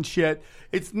Clinton shit.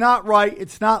 It's not right.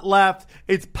 It's not left.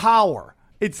 It's power.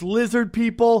 It's lizard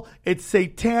people. It's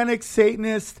satanic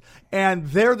Satanists, and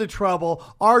they're the trouble.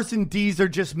 R's and D's are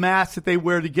just masks that they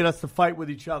wear to get us to fight with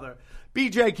each other.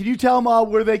 BJ, can you tell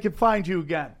them where they can find you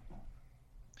again?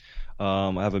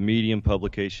 I have a Medium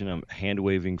publication. I'm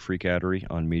hand-waving freakoutery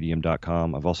on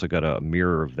Medium.com. I've also got a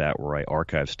mirror of that where I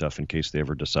archive stuff in case they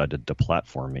ever decide to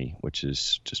deplatform me, which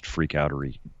is just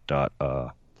freakoutery. I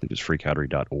believe it's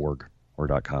freakoutery.org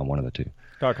or .com, one of the two.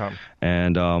 .com.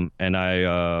 And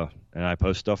I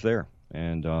post stuff there,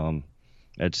 and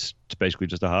it's basically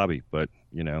just a hobby, but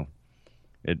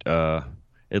it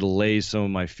allays some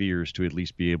of my fears to at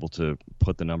least be able to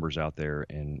put the numbers out there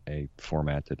in a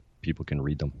format that people can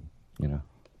read them.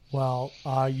 Well,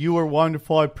 you were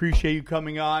wonderful. I appreciate you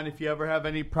coming on. If you ever have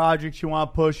any projects you want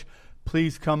to push,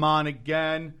 please come on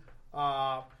again.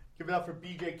 Give it up for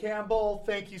BJ Campbell.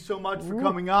 Thank you so much for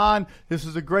coming on. This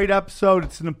was a great episode.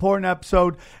 It's an important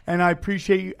episode, and I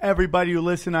appreciate you, everybody who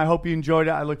listened. I hope you enjoyed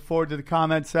it. I look forward to the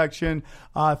comment section.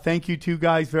 Thank you two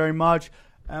guys very much,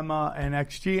 Emma and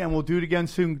XG, and we'll do it again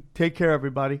soon. Take care,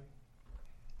 everybody.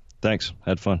 Thanks.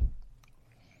 Had fun.